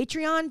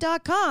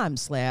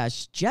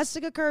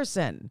 Patreon.com/Jessica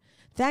Curson.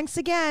 Thanks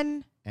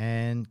again.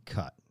 And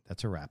cut.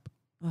 That's a wrap.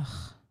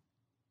 Ugh.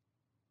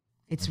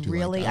 It's I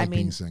really, like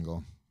being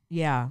single.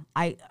 Yeah,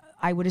 I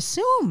would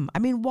assume. I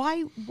mean,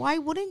 why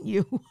wouldn't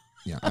you?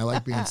 Yeah, I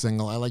like being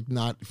single. I like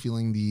not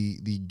feeling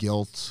the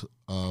guilt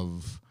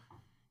of,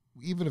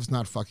 even if it's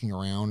not fucking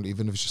around,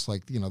 even if it's just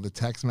like, the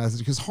text message,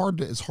 because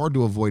it's hard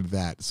to avoid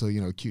that. So,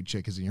 cute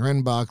chick is in your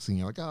inbox and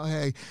you're like, oh,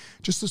 hey,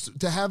 just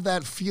to have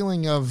that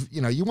feeling of,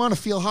 you want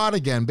to feel hot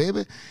again,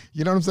 baby.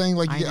 You know what I'm saying?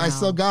 Like, I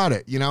still got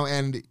it,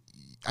 and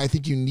I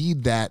think you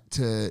need that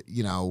to,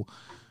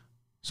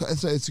 so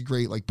it's a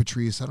great, like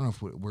Patrice, I don't know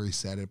where he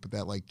said it, but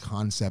that like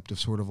concept of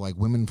sort of like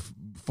women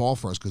fall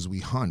for us because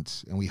we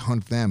hunt and we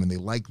hunt them and they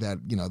like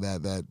that,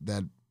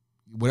 that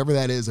whatever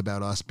that is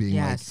about us being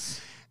like,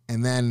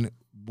 and then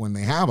when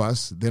they have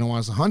us, they don't want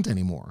us to hunt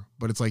anymore.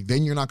 But it's like,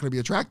 then you're not going to be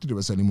attracted to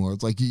us anymore.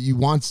 It's like you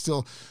want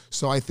still.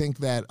 So I think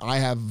that I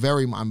have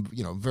very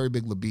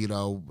big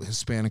libido,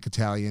 Hispanic,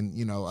 Italian,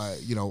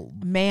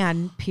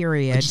 man,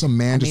 period. Just a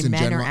man, just in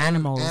men general. Are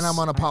animals. And I'm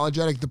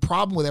unapologetic. The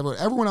problem with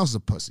everyone else is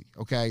a pussy.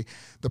 Okay.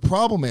 The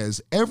problem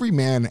is every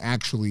man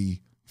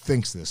actually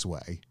thinks this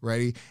way,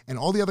 right? And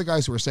all the other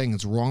guys who are saying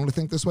it's wrong to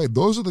think this way,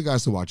 those are the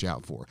guys to watch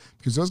out for,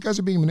 because those guys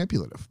are being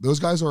manipulative.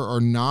 Those guys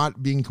are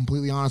not being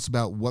completely honest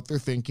about what they're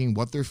thinking,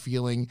 what they're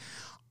feeling.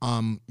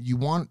 You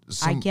want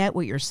I get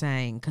what you're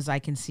saying because I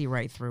can see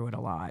right through it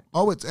a lot.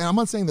 And I'm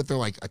not saying that they're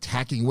like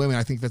attacking women.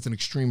 I think that's an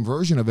extreme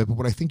version of it. But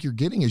what I think you're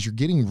getting is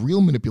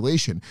real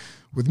manipulation.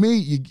 With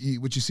me,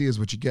 what you see is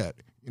what you get.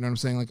 You know what I'm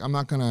saying? Like, I'm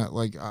not going to,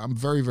 I'm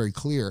very, very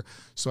clear.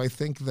 So I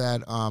think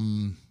that,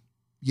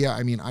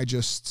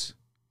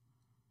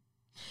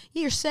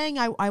 You're saying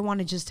I want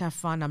to just have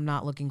fun. I'm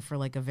not looking for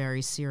like a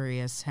very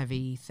serious,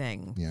 heavy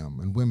thing. Yeah,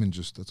 and women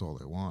that's all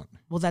they want.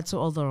 Well, that's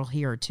all they'll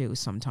hear too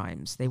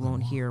sometimes. They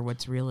won't hear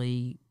what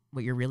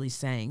you're really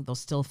saying. They'll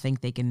still think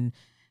they can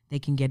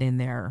get in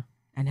there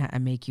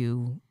and make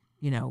you,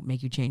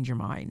 make you change your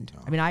mind.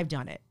 No. I mean, I've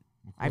done it.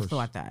 I've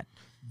thought that.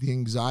 The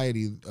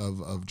anxiety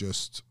of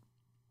just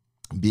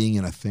being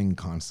in a thing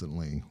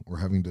constantly or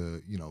having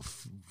to,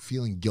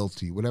 feeling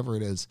guilty, whatever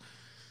it is,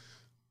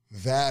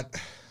 that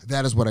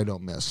is what I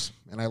don't miss.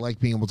 And I like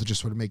being able to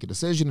just sort of make a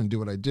decision and do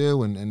what I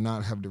do and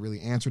not have to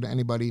really answer to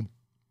anybody.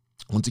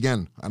 Once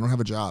again, I don't have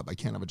a job. I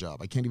can't have a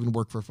job. I can't even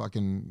work for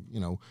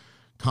fucking,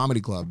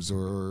 comedy clubs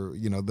or,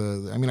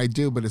 I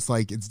do, but it's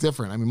like, it's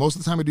different. I mean, most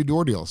of the time I do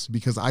door deals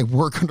because I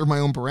work under my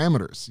own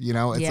parameters, it's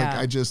like,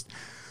 I just,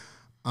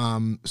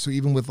 so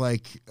even with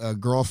like a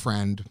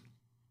girlfriend,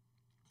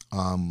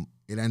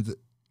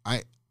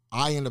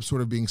 I end up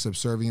sort of being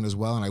subservient as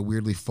well, and I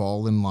weirdly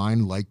fall in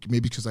line, like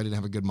maybe because I didn't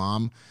have a good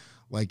mom,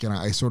 and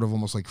I sort of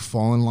almost like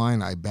fall in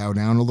line. I bow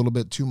down a little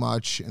bit too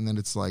much, and then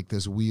it's like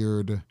this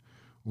weird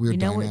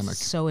dynamic.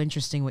 It's so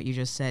interesting what you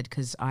just said,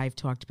 because I've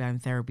talked about in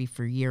therapy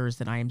for years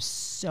that I am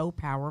so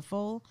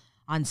powerful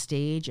on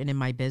stage and in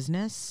my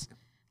business.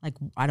 Like,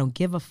 I don't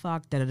give a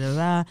fuck,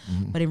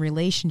 Mm-hmm. But in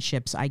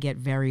relationships, I get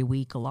very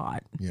weak a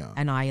lot. Yeah.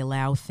 And I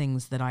allow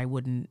things that I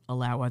wouldn't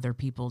allow other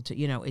people to,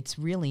 it's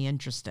really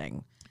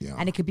interesting. Yeah.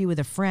 And it could be with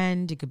a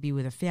friend, it could be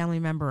with a family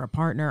member, a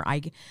partner.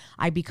 I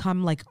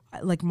become like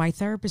my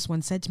therapist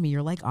once said to me,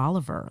 you're like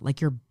Oliver,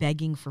 like you're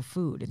begging for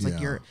food. It's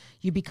like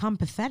you become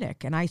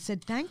pathetic. And I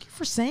said, thank you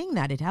for saying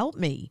that. It helped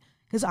me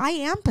because I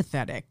am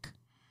pathetic.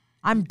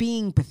 I'm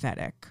being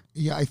pathetic.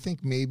 Yeah, I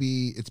think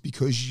maybe it's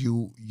because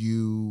you're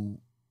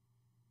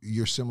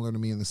similar to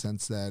me in the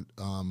sense that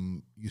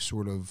you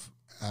sort of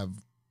have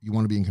you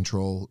want to be in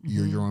control.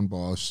 You're your own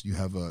boss. You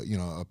have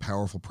a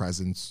powerful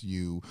presence.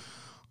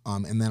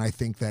 And then I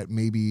think that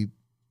maybe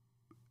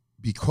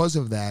because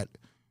of that,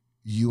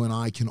 you and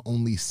I can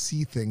only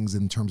see things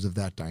in terms of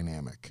that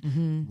dynamic.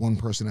 One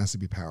person has to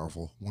be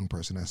powerful. One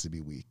person has to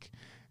be weak.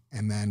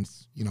 And then,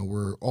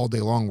 we're all day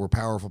long, we're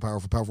powerful.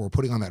 We're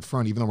putting on that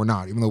front, even though we're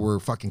not, even though we're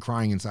fucking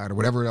crying inside or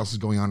whatever else is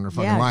going on in our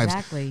fucking lives.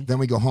 Exactly. Then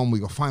we go home, we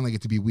go, fine, I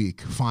get to be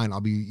weak. Fine,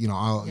 I'll be,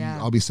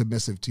 I'll be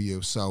submissive to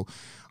you. So,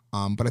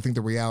 but I think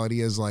the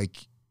reality is like,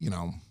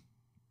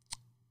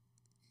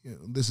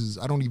 this is,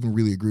 I don't even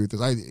really agree with this.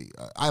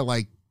 I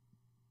like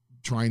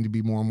trying to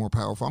be more and more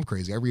powerful. I'm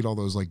crazy. I read all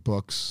those like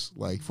books,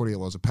 like 48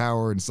 Laws of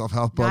Power and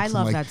self-help books. I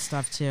love and, that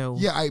stuff too.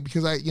 Yeah,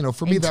 because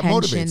for me that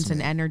motivates Intentions me.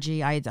 and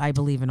energy. I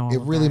believe in all.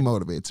 It really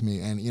motivates me,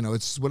 and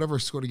it's whatever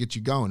sort of gets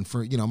you going.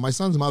 For my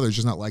son's mother is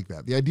just not like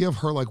that. The idea of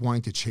her like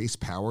wanting to chase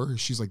power,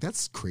 she's like,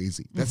 that's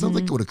crazy. That sounds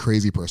like what a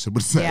crazy person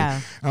would say. Yeah.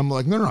 And I'm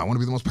like, no, I want to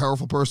be the most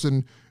powerful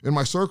person in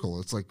my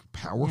circle. It's like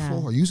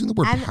powerful. Are you using the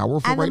word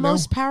powerful and right the now?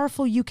 most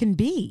powerful you can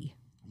be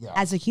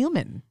as a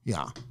human.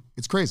 Yeah.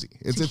 It's crazy.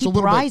 It's keep a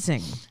little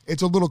rising.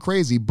 It's a little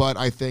crazy, but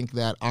I think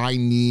that I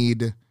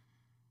need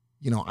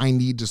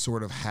to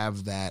sort of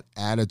have that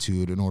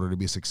attitude in order to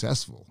be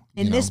successful.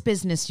 In this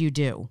business, you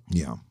do.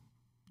 Yeah.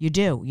 You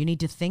do. You need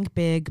to think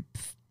big,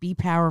 be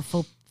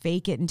powerful,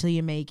 fake it until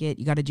you make it.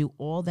 You got to do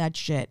all that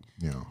shit.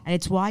 Yeah. And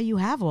it's why you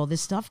have all this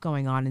stuff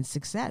going on in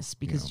success,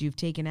 because you've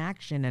taken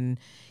action. And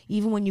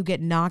even when you get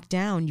knocked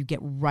down, you get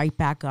right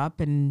back up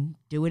and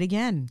do it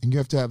again. And you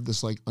have to have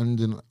this like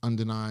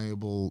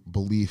undeniable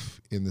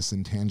belief in this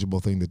intangible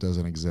thing that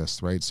doesn't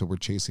exist, right? So we're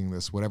chasing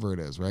this, whatever it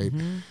is, right?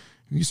 When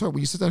you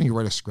sit down and you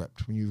write a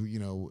script,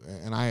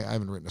 and I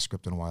haven't written a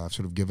script in a while. I've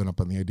sort of given up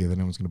on the idea that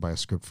anyone's going to buy a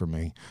script from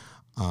me.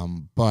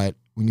 But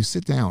when you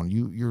sit down,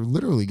 you're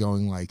literally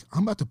going like,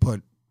 I'm about to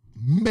put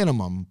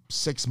minimum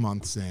 6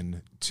 months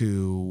in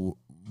to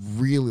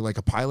really, like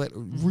a pilot,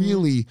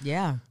 really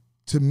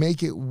to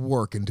make it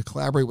work and to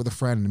collaborate with a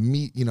friend and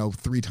meet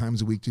 3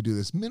 times a week to do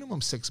this.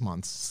 Minimum 6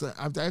 months. So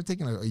I've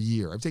taken a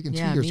year. I've taken 2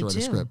 years to write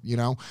a script.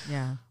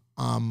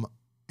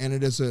 And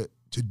it is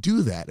to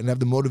do that and have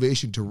the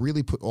motivation to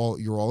really put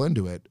you're all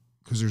into it,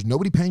 because there's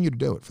nobody paying you to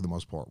do it for the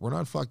most part. We're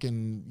not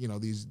fucking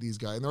these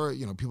guys. And there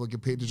are people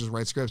get paid to just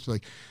write scripts.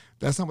 Like,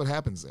 that's not what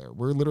happens there.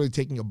 We're literally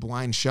taking a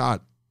blind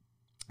shot.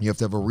 You have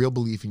to have a real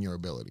belief in your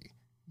ability,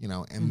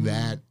 and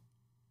that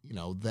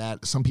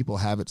some people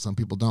have it, some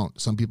people don't.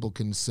 Some people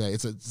can say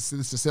it's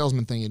a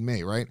salesman thing in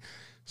me, right?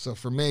 So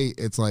for me,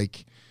 it's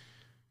like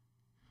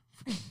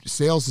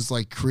sales is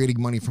like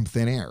creating money from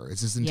thin air.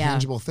 It's this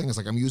intangible thing. It's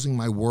like I'm using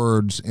my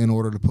words in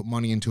order to put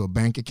money into a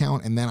bank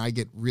account, and then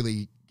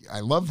I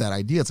love that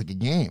idea. It's like a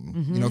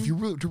game. If you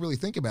really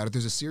think about it,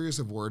 there's a series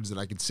of words that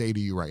I could say to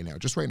you right now,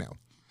 just right now.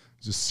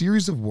 There's a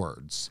series of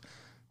words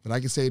that I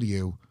can say to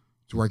you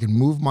to where I can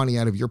move money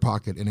out of your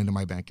pocket and into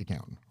my bank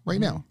account right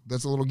now.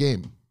 That's a little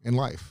game in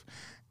life.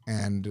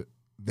 And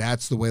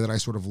that's the way that I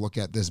sort of look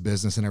at this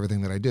business and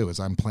everything that I do, is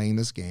I'm playing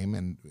this game,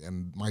 and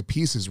my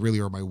pieces really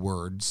are my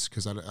words,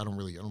 because I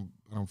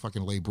don't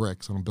fucking lay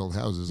bricks. I don't build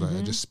houses.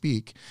 I just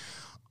speak.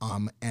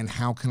 And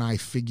how can I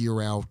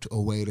figure out a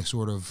way to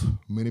sort of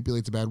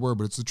manipulate the bad word,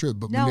 but it's the truth.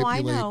 But no,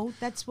 I know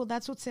that's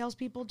what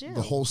salespeople do.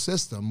 The whole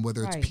system,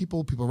 whether it's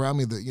people around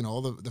me,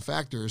 all the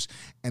factors,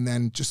 and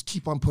then just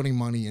keep on putting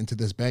money into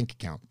this bank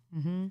account.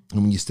 And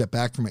when you step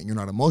back from it, and you're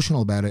not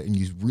emotional about it, and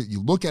you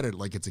look at it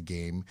like it's a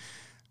game.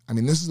 I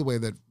mean, this is the way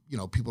that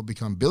people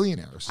become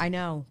billionaires. I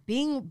know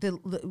being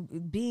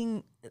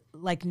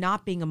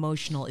not being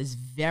emotional is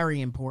very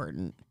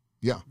important.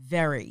 Yeah,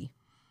 very,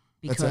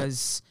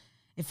 because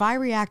if I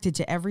reacted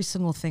to every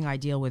single thing I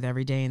deal with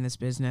every day in this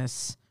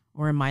business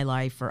or in my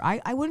life, or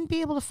I wouldn't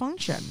be able to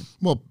function.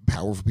 Well,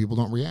 powerful people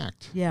don't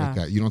react like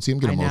that. You don't see them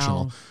get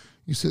emotional.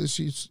 You say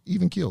she's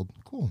even keeled.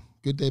 Cool.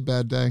 Good day,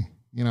 bad day.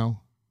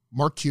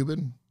 Mark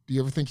Cuban, do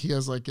you ever think he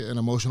has like an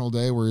emotional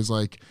day where he's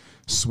like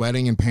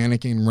sweating and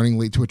panicking and running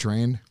late to a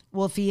train?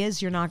 Well, if he is,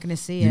 you're not going to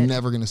see it. You're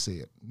never going to see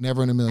it.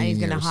 Never in a million years.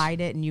 And he's going to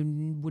hide it, and you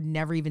would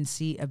never even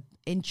see an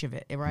inch of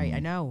it. Right? I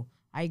know.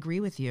 I agree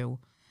with you.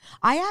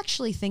 I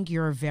actually think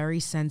you're a very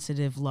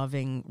sensitive,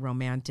 loving,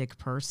 romantic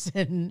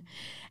person.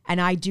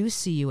 And I do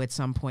see you at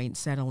some point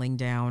settling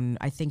down.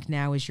 I think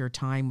now is your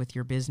time with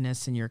your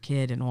business and your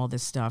kid and all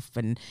this stuff.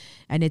 And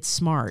it's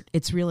smart.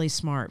 It's really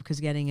smart, because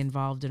getting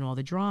involved in all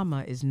the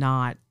drama is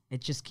not, it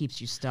just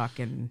keeps you stuck.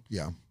 And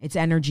it's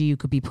energy you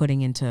could be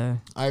putting into.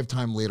 I have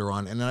time later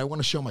on. And then I want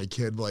to show my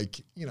kid, like,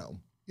 you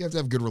have to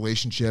have good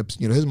relationships.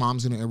 His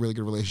mom's in a really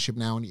good relationship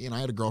now. And I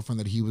had a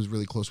girlfriend that he was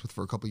really close with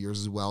for a couple of years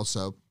as well.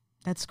 So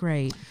that's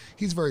great.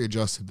 He's very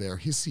adjusted there.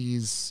 He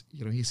sees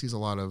a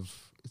lot of,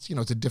 it's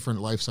a different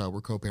lifestyle.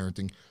 We're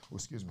co-parenting. Oh,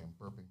 excuse me, I'm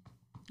burping.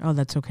 Oh,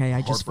 that's okay.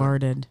 I just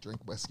farted.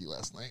 Drank whiskey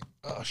last night.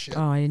 Oh, shit.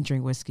 Oh, I didn't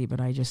drink whiskey,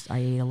 but I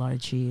ate a lot of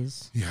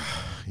cheese.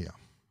 Yeah.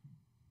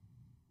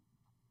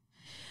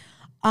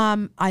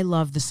 I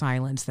love the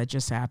silence that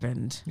just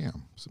happened. Yeah.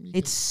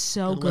 It's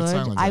so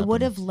good. I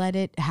would have let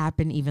it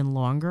happen even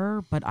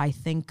longer, but I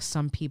think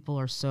some people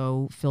are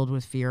so filled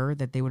with fear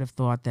that they would have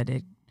thought that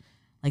it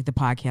like the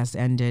podcast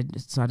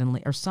ended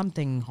suddenly or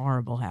something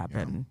horrible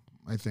happened.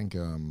 Yeah. I think,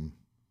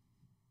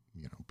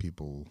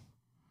 people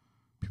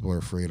are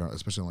afraid,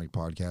 especially like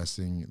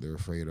podcasting, they're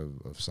afraid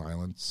of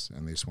silence,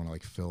 and they just want to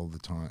like fill the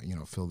time,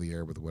 fill the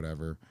air with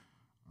whatever.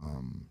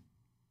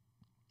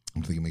 I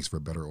think it makes for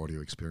a better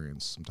audio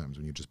experience sometimes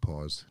when you just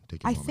pause,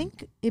 take a moment. I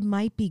think it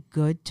might be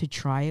good to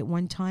try it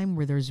one time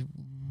where there's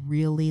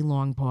really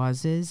long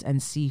pauses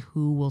and see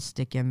who will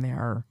stick in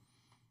there.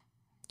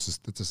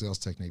 It's a sales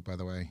technique, by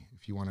the way.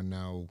 If you want to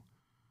know,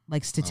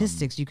 like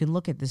statistics, you can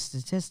look at the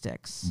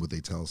statistics. What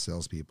they tell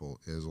salespeople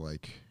is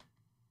like,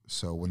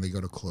 so when they go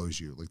to close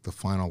you, like the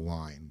final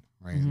line,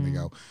 right? And they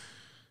go,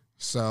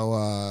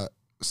 so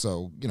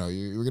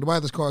you're going to buy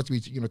this car. It's to be,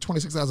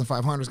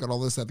 $26,500. It's got all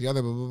this, that, the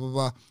other, blah, blah, blah,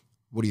 blah.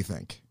 What do you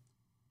think?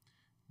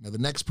 Now, the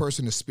next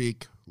person to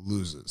speak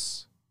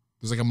loses.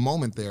 There's like a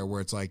moment there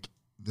where it's like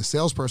the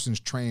salesperson's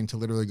trained to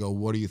literally go,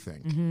 what do you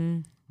think?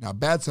 Now, a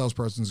bad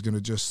salesperson is going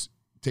to just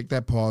take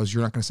that pause.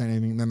 You're not going to say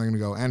anything. And then they're going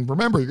to go, and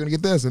remember, you're going to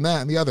get this and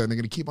that and the other. And they're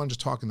going to keep on just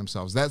talking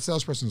themselves. That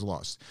salesperson's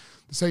lost.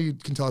 That's how you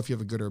can tell if you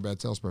have a good or a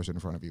bad salesperson in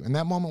front of you. In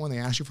that moment when they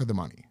ask you for the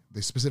money,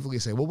 they specifically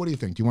say, well, what do you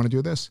think? Do you want to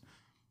do this?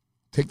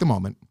 Take the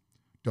moment.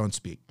 Don't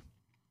speak.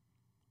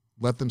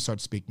 Let them start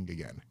speaking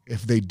again.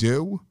 If they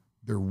do,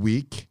 they're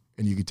weak,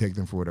 and you can take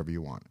them for whatever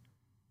you want.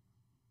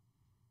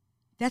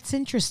 That's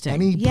interesting.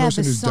 Any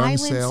person who's done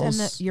sales,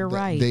 and you're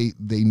right.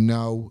 They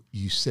know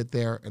you sit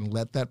there and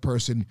let that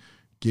person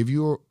give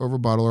you a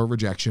rebuttal or a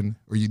rejection,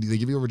 or they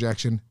give you a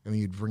rejection, and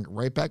then you bring it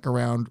right back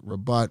around,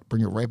 rebut,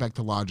 bring it right back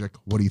to logic.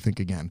 What do you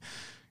think again?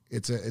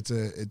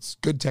 It's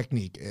good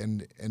technique,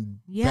 and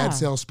bad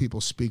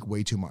salespeople speak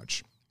way too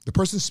much. The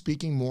person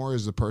speaking more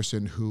is the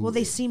person who. Well,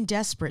 they seem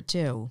desperate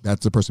too.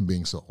 That's the person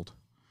being sold.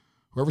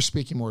 Whoever's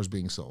speaking more is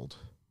being sold.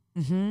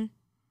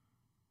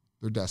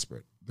 They're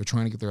desperate. They're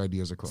trying to get their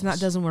ideas across. It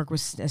doesn't work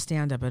with a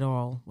stand-up at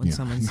all when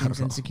someone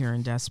seems insecure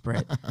and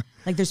desperate.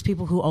 Like there's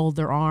people who hold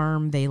their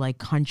arm, they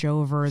like hunch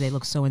over, they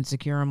look so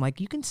insecure. I'm like,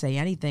 you can say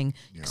anything.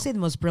 You can say the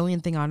most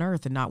brilliant thing on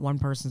earth and not one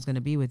person's going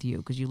to be with you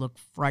because you look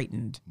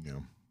frightened. Yeah.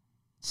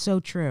 So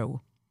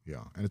true.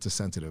 Yeah, and it's a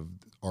sensitive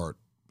art.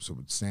 So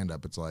with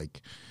stand-up, it's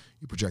like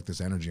you project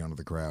this energy onto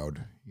the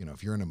crowd.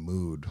 If you're in a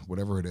mood,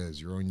 whatever it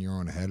is, you're in your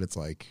own head, it's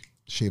like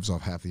shaves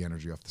off half the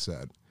energy off the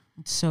set.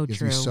 It's so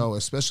true. So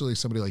especially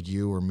somebody like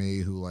you or me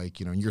who like,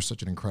 you're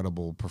such an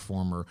incredible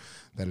performer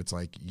that it's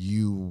like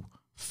you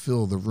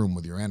fill the room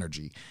with your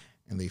energy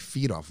and they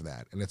feed off of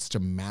that. And it's such a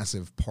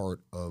massive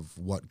part of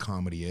what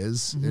comedy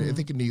is. I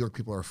think in New York,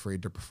 people are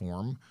afraid to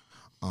perform.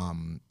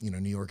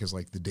 New York is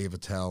like the Dave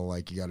Attell,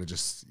 like you got to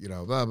just,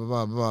 blah, blah,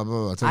 blah, blah,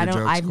 blah.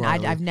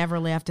 I've never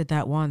laughed at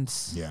that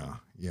once. Yeah.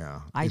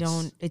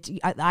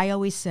 I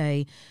always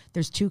say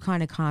there's two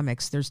kind of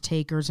comics. There's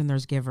takers and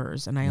there's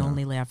givers. And I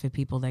only laugh at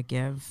people that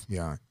give.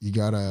 Yeah. You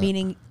gotta.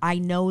 Meaning I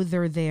know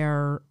they're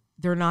there.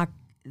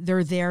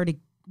 They're there to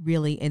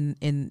really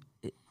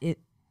it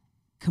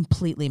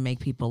completely make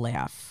people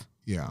laugh.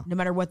 Yeah. No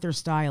matter what their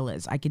style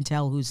is. I can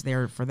tell who's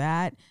there for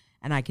that.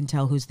 And I can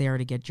tell who's there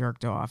to get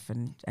jerked off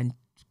and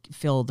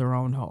fill their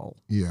own hole.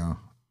 Yeah.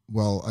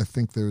 Well, I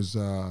think there's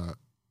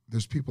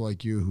people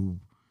like you who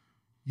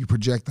you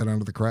project that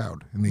onto the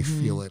crowd and they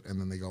feel it and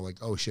then they go like,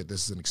 oh shit,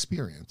 this is an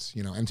experience,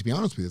 And to be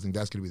honest with you, I think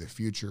that's going to be the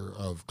future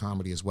of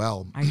comedy as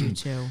well. I do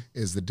too.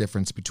 Is the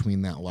difference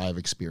between that live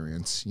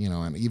experience,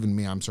 and even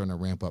me, I'm starting to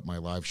ramp up my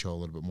live show a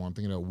little bit more. I'm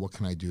thinking about what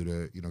can I do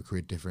to,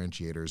 create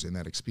differentiators in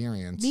that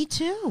experience. Me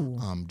too.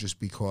 Just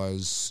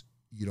because,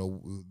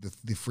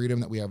 the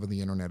freedom that we have on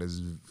the internet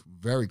is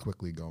very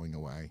quickly going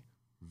away.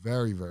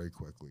 Very, very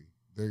quickly.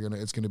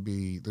 There's gonna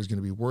be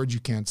words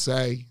you can't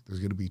say. There's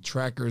gonna be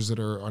trackers that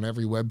are on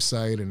every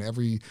website and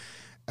every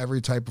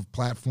type of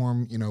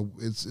platform.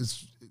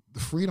 It's the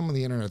freedom of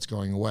the internet's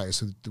going away.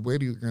 So the way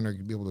you're gonna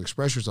be able to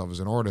express yourself as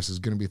an artist is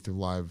gonna be through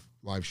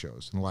live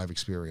shows and live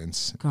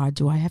experience. God,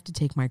 do I have to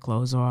take my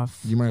clothes off?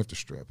 You might have to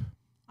strip.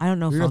 I don't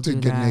know if I'll do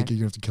that. You have to get naked.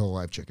 You have to kill a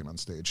live chicken on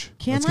stage.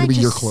 Can I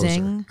just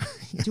sing?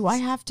 Yes. Do I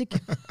have to?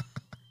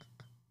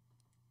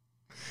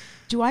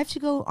 Do I have to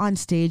go on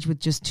stage with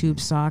just tube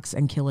socks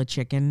and kill a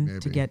chicken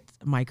to get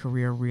my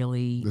career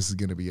really? This is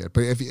going to be it.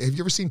 But have you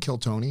ever seen Kill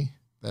Tony,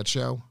 that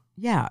show?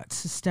 Yeah,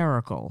 it's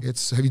hysterical.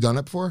 Have you done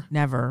it before?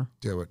 Never.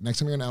 Do it. Next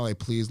time you're in LA,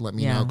 please let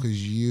me know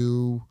because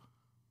you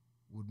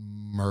would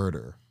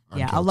murder.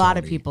 Yeah, a lot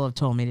of people have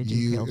told me to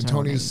do Kill Tony.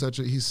 Tony is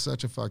he's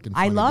such a fucking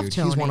funny I love dude.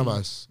 Tony. He's one of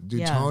us.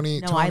 Dude, yeah.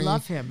 Tony. I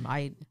love him.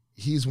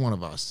 He's one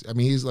of us. I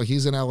mean,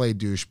 he's an LA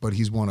douche, but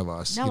he's one of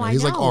us. No,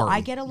 he's like Ari,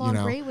 I get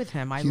along great with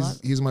him.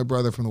 He's my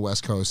brother from the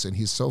West Coast, and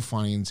he's so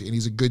funny, and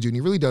he's a good dude, and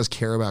he really does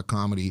care about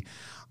comedy.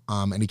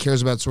 And he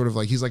cares about sort of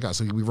like, he's like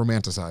us, like we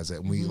romanticize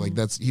it. And we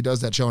he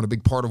does that show. And a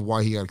big part of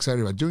why he got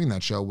excited about doing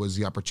that show was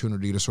the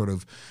opportunity to sort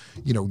of,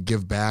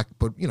 give back.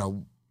 But, but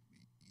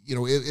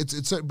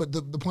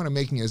the point I'm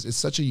making is it's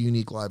such a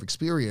unique live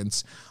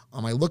experience.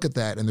 I look at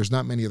that and there's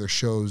not many other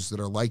shows that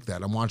are like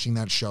that. I'm watching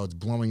that show. It's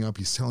blowing up.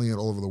 He's telling it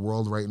all over the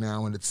world right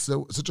now. And it's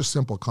such a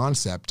simple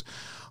concept.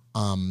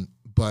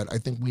 But I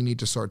think we need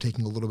to start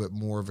taking a little bit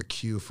more of a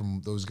cue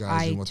from those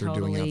guys and what they're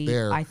doing out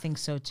there. I think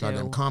so too.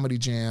 Goddamn Comedy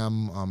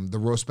Jam, the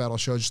Roast Battle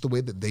show, just the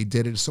way that they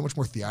did it is so much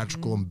more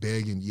theatrical and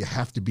big, and you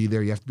have to be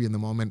there, you have to be in the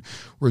moment.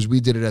 Whereas we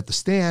did it at the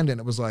Stand, and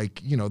it was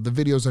like, you know, the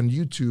videos on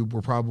YouTube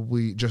were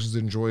probably just as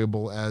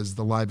enjoyable as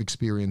the live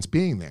experience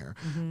being there.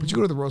 But you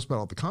go to the Roast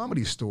Battle at the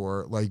Comedy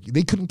Store, like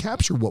they couldn't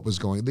capture what was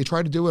going. They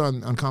tried to do it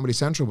on Comedy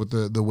Central with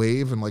the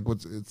wave and like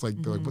it's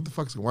like they're like, what the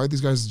fuck's, why are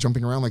these guys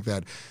jumping around like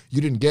that?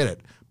 You didn't get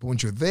it. But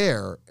once you're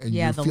there and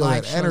you feel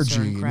that energy,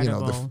 and,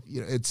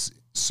 you know, it's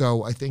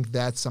so I think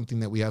that's something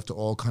that we have to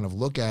all kind of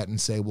look at and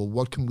say, well,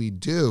 what can we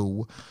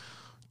do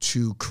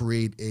to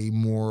create a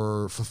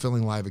more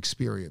fulfilling live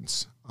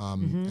experience?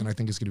 And I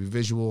think it's going to be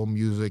visual,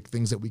 music,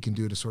 things that we can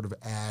do to sort of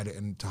add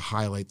and to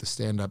highlight the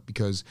stand-up,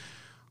 because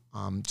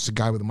just a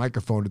guy with a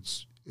microphone,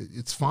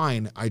 it's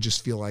fine. I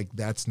just feel like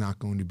that's not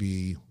going to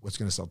be what's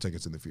going to sell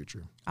tickets in the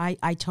future.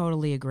 I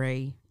totally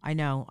agree. I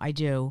know, I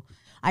do.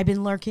 I've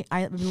been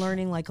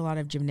learning like a lot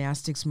of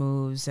gymnastics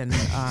moves, and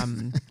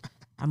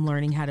I'm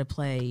learning how to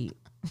play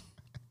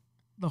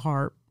the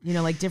harp. You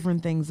know, like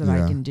different things that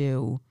I can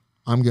do.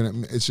 I'm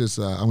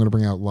gonna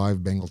bring out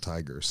live Bengal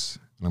tigers.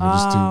 And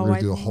I'm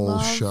gonna do a whole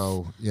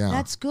show. Yeah,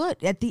 that's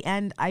good. At the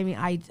end, I mean,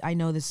 I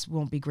know this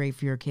won't be great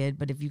for your kid,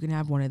 but if you can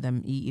have one of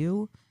them eat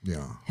you,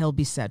 he'll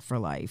be set for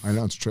life. I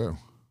know, it's true.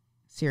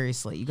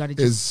 Seriously, you got to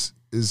just.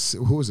 Is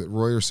who was it,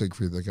 Roy or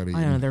Siegfried that got eaten?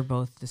 I don't know. They're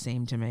both the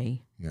same to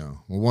me. Yeah.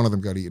 Well, one of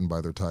them got eaten by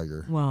their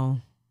tiger.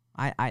 Well,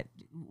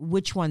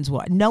 which one's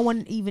what? No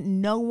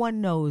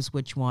one knows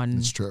which one.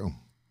 It's true.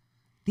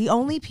 The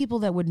only people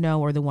that would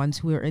know are the ones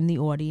who are in the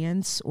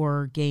audience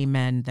or gay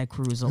men that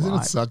cruise a lot.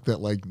 Doesn't it suck that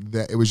like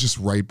that it was just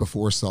right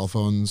before cell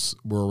phones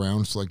were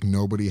around, so like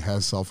nobody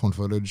has cell phone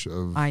footage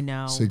of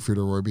Siegfried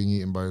or Roy being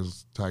eaten by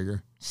his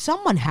tiger?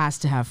 Someone has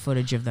to have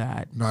footage of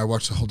that. No, I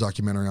watched the whole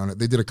documentary on it.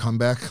 They did a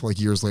comeback like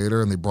years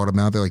later, and they brought him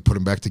out. They like put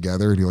him back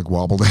together, and he like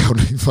wobbled out.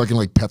 And he fucking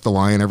like pet the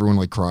lion. Everyone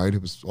like cried.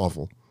 It was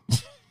awful.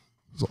 It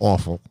was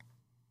awful.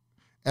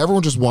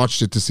 Everyone just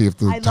watched it to see if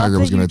the tiger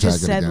was going to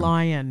attack it again. Said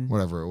lion,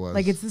 whatever it was.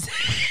 Like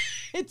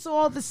it's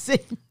all the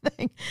same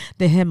thing.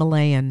 The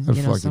Himalayan,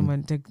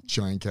 someone took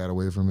giant cat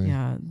away from me.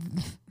 Yeah,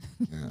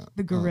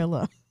 the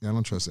gorilla. I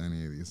don't trust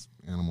any of these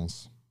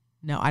animals.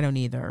 No, I don't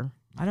either.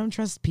 I don't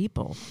trust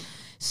people.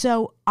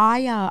 So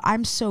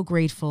I'm so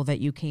grateful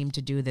that you came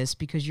to do this,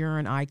 because you're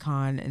an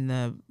icon in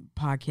the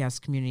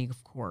podcast community,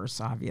 of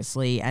course,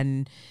 obviously,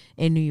 and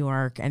in New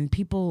York, and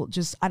people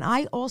just, and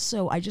I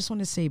just want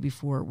to say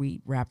before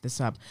we wrap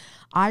this up,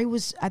 I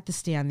was at the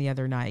Stand the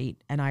other night,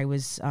 and I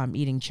was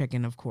eating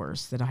chicken, of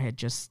course, that I had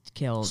just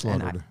killed.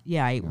 Slaughtered. And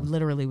I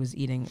literally was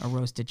eating a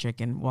roasted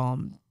chicken while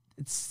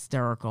it's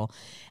hysterical.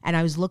 And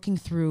I was looking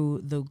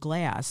through the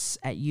glass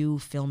at you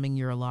filming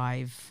your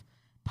live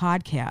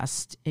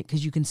podcast,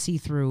 because you can see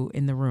through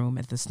in the room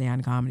at the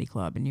Stand Comedy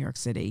Club in New York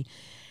City.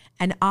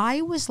 And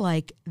I was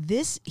like,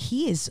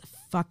 he is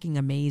fucking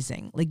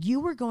amazing. Like, you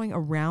were going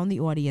around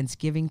the audience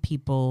giving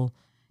people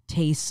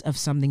tastes of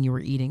something you were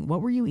eating.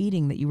 What were you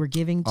eating that you were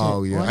giving to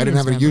I didn't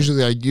have it.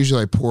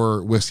 Usually I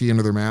pour whiskey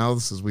into their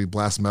mouths as we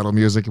blast metal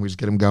music and we just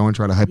get them going,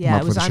 try to hype them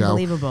up for the show. Yeah, it was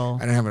unbelievable.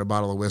 I didn't have a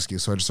bottle of whiskey,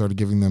 so I just started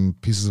giving them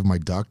pieces of my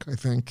duck, I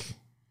think.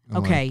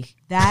 Okay,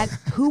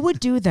 who would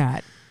do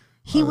that?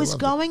 He was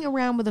going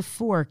around with a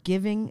fork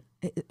giving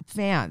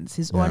fans,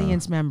 his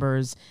audience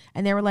members,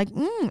 and they were like,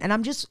 and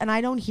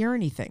I don't hear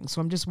anything.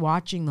 So I'm just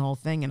watching the whole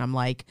thing, and I'm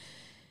like,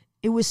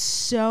 it was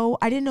so,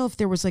 I didn't know if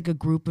there was like a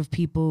group of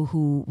people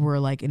who were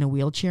like in a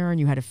wheelchair and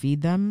you had to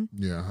feed them.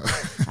 Yeah.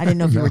 I didn't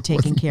know if you were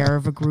taking care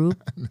of a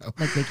group,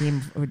 like they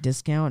came for a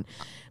discount.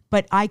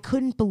 But I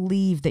couldn't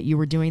believe that you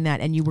were doing that,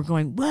 and you were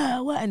going,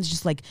 whoa, whoa, and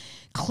just like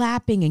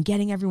clapping and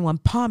getting everyone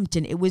pumped.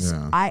 And it was,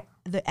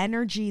 the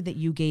energy that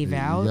you gave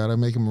out. You got to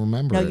make them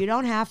remember. No, you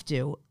don't have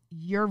to.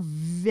 You're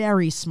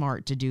very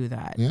smart to do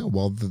that. Yeah,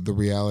 well, the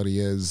reality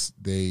is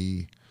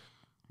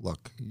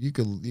look, you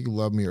can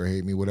love me or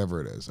hate me,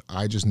 whatever it is.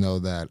 I just know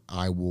that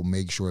I will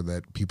make sure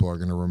that people are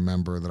going to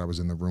remember that I was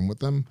in the room with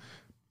them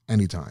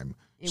anytime.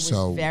 It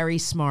was very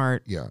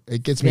smart. Yeah,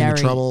 it gets me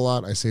into trouble a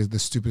lot. I say the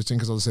stupidest thing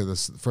because I'll say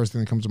this, the first thing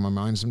that comes to my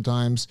mind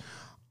sometimes.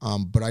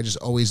 But I just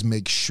always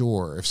make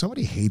sure if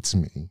somebody hates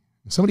me,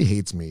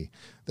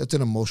 that's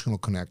an emotional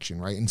connection,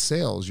 right? In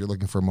sales, you're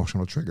looking for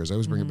emotional triggers. I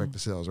always bring it back to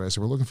sales, right?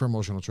 So we're looking for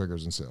emotional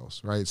triggers in sales,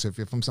 right? So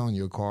if I'm selling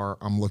you a car,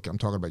 I'm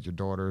talking about your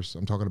daughters,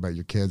 I'm talking about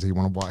your kids, how you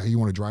want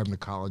to drive them to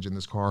college in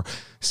this car,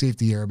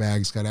 safety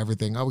airbags, got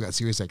everything. Oh, we got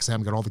Sirius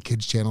XM, got all the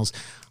kids channels.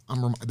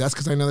 That's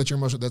because I know that you're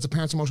emotional. That's a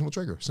parent's emotional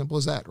trigger. Simple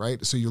as that,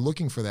 right? So you're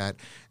looking for that.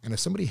 And if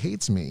somebody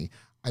hates me,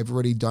 I've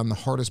already done the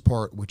hardest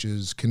part, which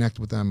is connect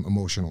with them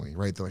emotionally,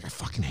 right? They're like, I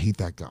fucking hate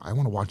that guy. I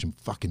want to watch him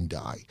fucking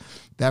die.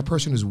 That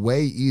person is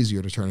way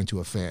easier to turn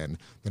into a fan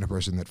than a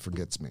person that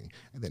forgets me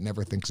and that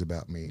never thinks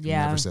about me and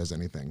never says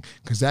anything.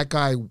 Because that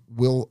guy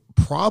will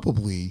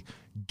probably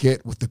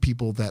get what the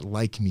people that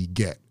like me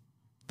get.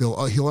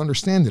 he'll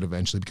understand it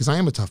eventually, because I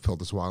am a tough pill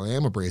to swallow. I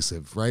am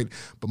abrasive, right?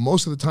 But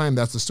most of the time,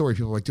 that's the story.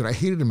 People are like, dude, I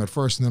hated him at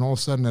first, and then all of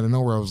a sudden, out of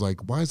nowhere, I was like,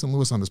 why isn't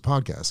Lewis on this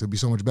podcast? It'd be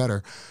so much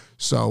better.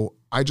 So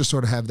I just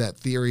sort of have that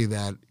theory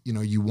that, you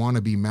know, you want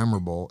to be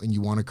memorable and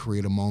you want to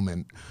create a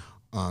moment.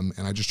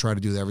 And I just try to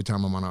do that every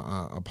time I'm on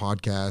a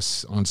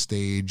podcast, on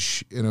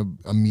stage, in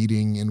a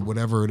meeting, and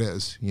whatever it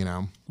is, you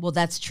know. Well,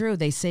 that's true.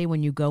 They say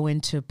when you go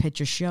in to pitch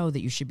a show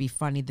that you should be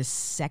funny the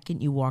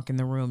second you walk in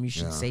the room. You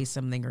should say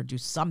something or do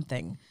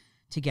something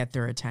to get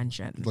their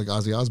attention. Like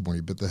Ozzy Osbourne,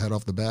 he bit the head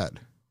off the bat.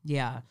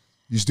 Yeah.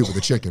 You used to do it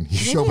with a chicken. You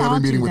show up at every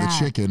meeting with a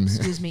chicken.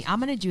 Excuse me. I'm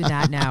going to do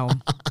that now.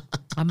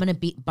 I'm going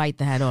to bite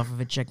the head off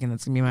of a chicken.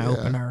 That's going to be my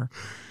opener.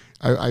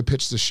 I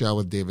pitched the show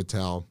with David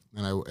Tell,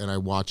 and I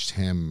watched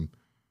him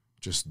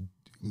just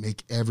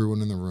make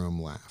everyone in the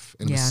room laugh,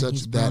 and it's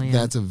such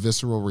that's a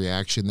visceral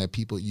reaction that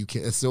people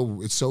it's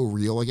so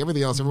real. Like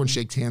everything else, everyone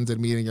shakes hands at a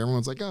meeting,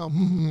 everyone's like, oh,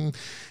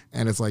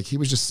 and it's like he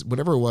was just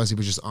whatever it was, he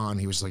was just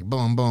like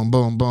boom, boom,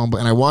 boom, boom,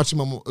 and I watched him.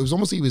 It was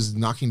almost he was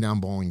knocking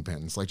down bowling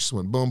pins, like just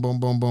went boom, boom,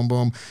 boom, boom,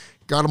 boom.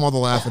 Got them all to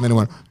laugh, and then it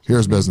went,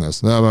 here's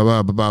business. Blah, blah,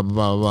 blah, blah,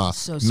 blah, blah.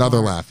 So another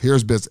laugh.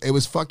 Here's business. It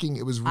was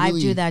really... I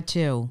do that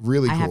too.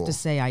 Really cool. I have to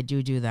say, I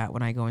do that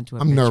when I go into a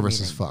I'm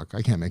nervous meeting. as fuck.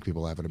 I can't make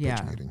people laugh at a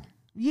pitch meeting.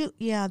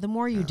 The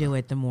more you do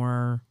it, the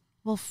more,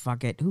 well,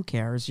 fuck it. Who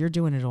cares? You're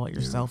doing it all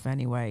yourself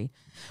anyway.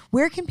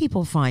 Where can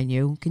people find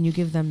you? Can you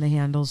give them the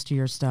handles to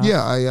your stuff?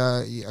 Yeah,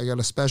 I got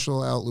a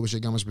special out. Louis J.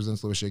 Gomez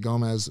presents Louis J.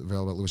 Gomez.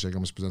 Available at Louis J.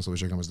 Gomez presents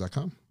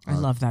LouisJGomez.com. I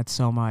love that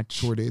so much.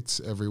 Tour dates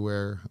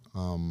everywhere.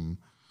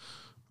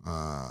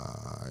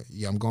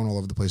 I'm going all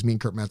over the place. Me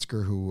and Kurt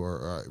Metzger, who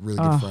are really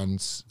good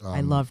friends.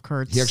 I love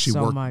Kurt. He actually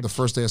so worked much. the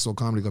first day I sold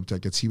Comedy Club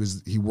tickets.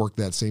 He worked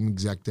that same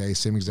exact day,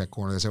 same exact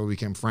corner. That's how we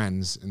became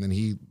friends. And then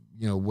he,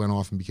 went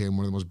off and became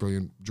one of the most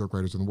brilliant joke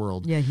writers in the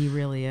world. Yeah, he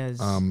really is.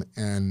 So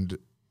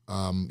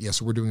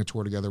we're doing a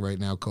tour together right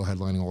now,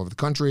 co-headlining all over the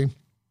country.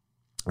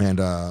 And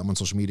I'm on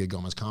social media,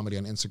 Gomez Comedy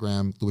on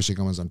Instagram, Louis J.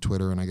 Gomez on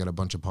Twitter, and I got a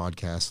bunch of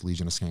podcasts,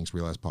 Legion of Skanks,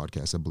 Realize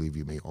Podcasts, I Believe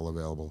You Me, all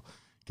available.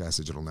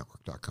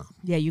 GasDigitalNetwork.com.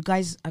 Yeah, you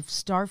guys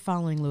start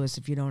following Louis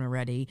if you don't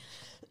already.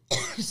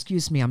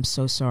 Excuse me, I'm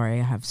so sorry.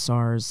 I have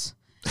SARS.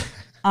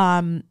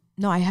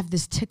 No, I have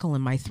this tickle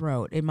in my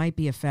throat. It might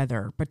be a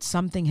feather, but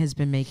something has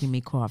been making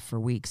me cough for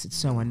weeks. It's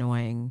so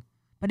annoying.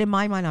 But in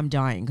my mind, I'm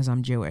dying because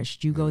I'm Jewish.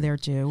 Do you go there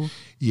too?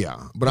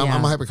 Yeah, but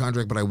I'm a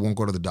hypochondriac, but I won't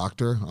go to the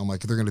doctor. I'm like,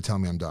 they're going to tell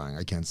me I'm dying.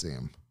 I can't see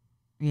him.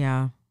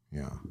 Yeah.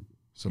 Yeah.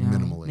 So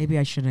minimally. Maybe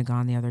I shouldn't have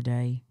gone the other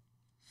day.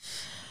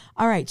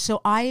 All right,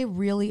 so I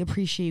really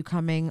appreciate you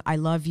coming. I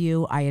love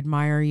you. I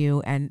admire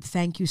you. And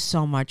thank you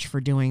so much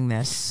for doing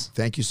this.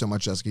 Thank you so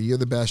much, Jessica. You're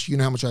the best. You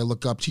know how much I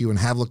look up to you and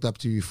have looked up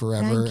to you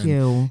forever. Thank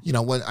you.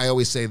 When I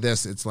always say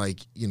this, it's like,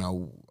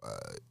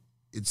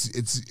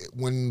 it's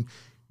when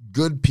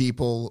good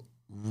people,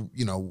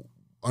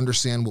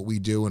 understand what we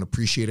do and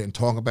appreciate it and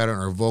talk about it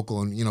and are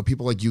vocal. And,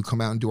 people like you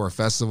come out and do our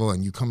festival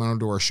and you come out and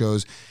do our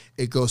shows.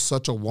 It goes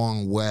such a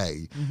long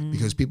way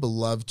because people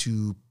love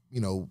to,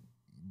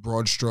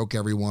 broad stroke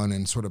everyone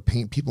and sort of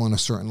paint people in a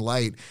certain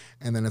light.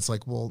 And then it's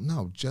like, well,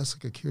 no,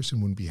 Jessica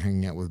Kirson wouldn't be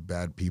hanging out with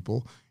bad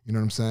people. You know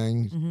what I'm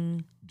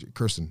saying?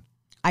 Kirsten.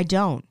 I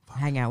don't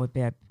hang out with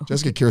bad people.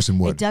 Jessica Kirson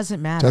would. It doesn't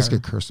matter. Jessica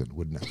Kirson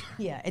would never.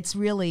 Yeah, it's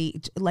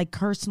really like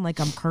cursing like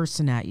I'm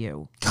cursing at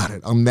you. Got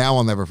it. Now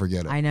I'll never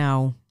forget it. I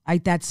know.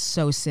 That's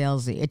so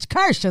salesy. It's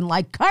cursing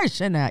like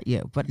cursing at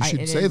you. But you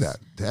should say that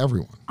to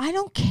everyone. I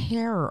don't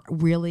care,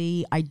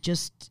 really. I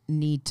just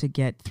need to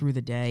get through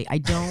the day. I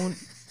don't...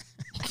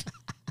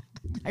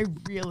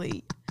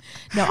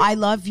 I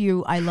love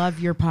you. I love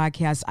your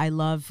podcast. I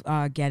love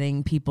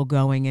getting people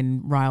going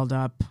and riled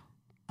up.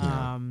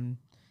 Yeah.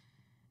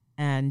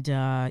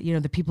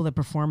 The people that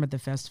perform at the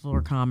festival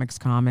are comics.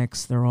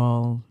 They're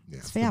all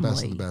it's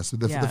family. The best.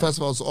 The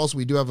festival also,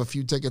 we do have a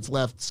few tickets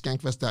left.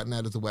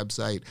 Skankfest.net is the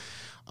website.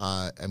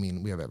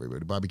 We have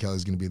everybody. Bobby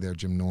Kelly's going to be there.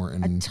 Jim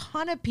Norton. A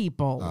ton of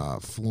people.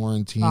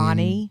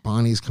 Florentine.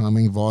 Bonnie's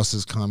coming. Voss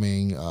is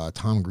coming.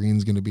 Tom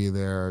Green's going to be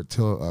there.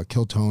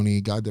 Kill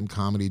Tony. Goddamn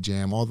Comedy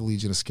Jam. All the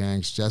Legion of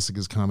Skanks.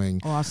 Jessica's coming.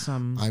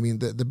 Awesome.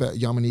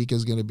 Yamanika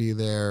is going to be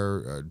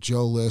there.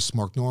 Joe List,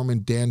 Mark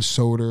Norman, Dan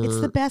Soder. It's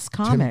the best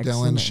comics. Tim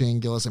Dillon, Shane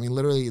Gillis.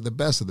 Literally the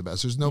best of the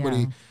best. There's nobody...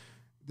 Yeah.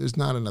 There's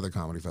not another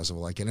comedy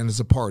festival like it, and it's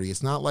a party.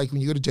 It's not like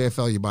when you go to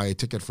JFL, you buy a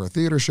ticket for a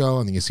theater show,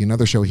 and then you see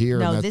another show here.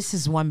 No, this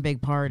is one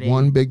big party.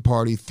 One big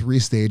party, 3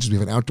 stages. We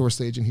have an outdoor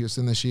stage in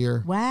Houston this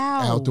year.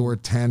 Wow. Outdoor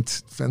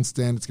tent, fenced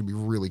in. It's going to be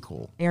really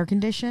cool. Air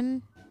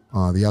condition?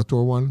 The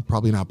outdoor one?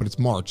 Probably not, but it's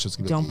March. So it's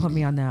gonna Don't put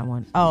me on that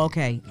one. Oh,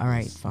 okay. All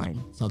right,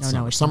 fine. It's not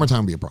summer.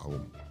 Summertime would be a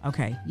problem.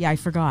 Okay. Yeah, I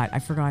forgot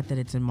that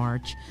it's in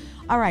March.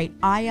 All right.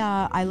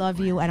 I love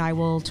you, and I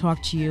will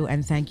talk to you,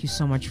 and thank you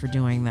so much for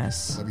doing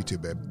this. Love you too,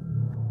 babe.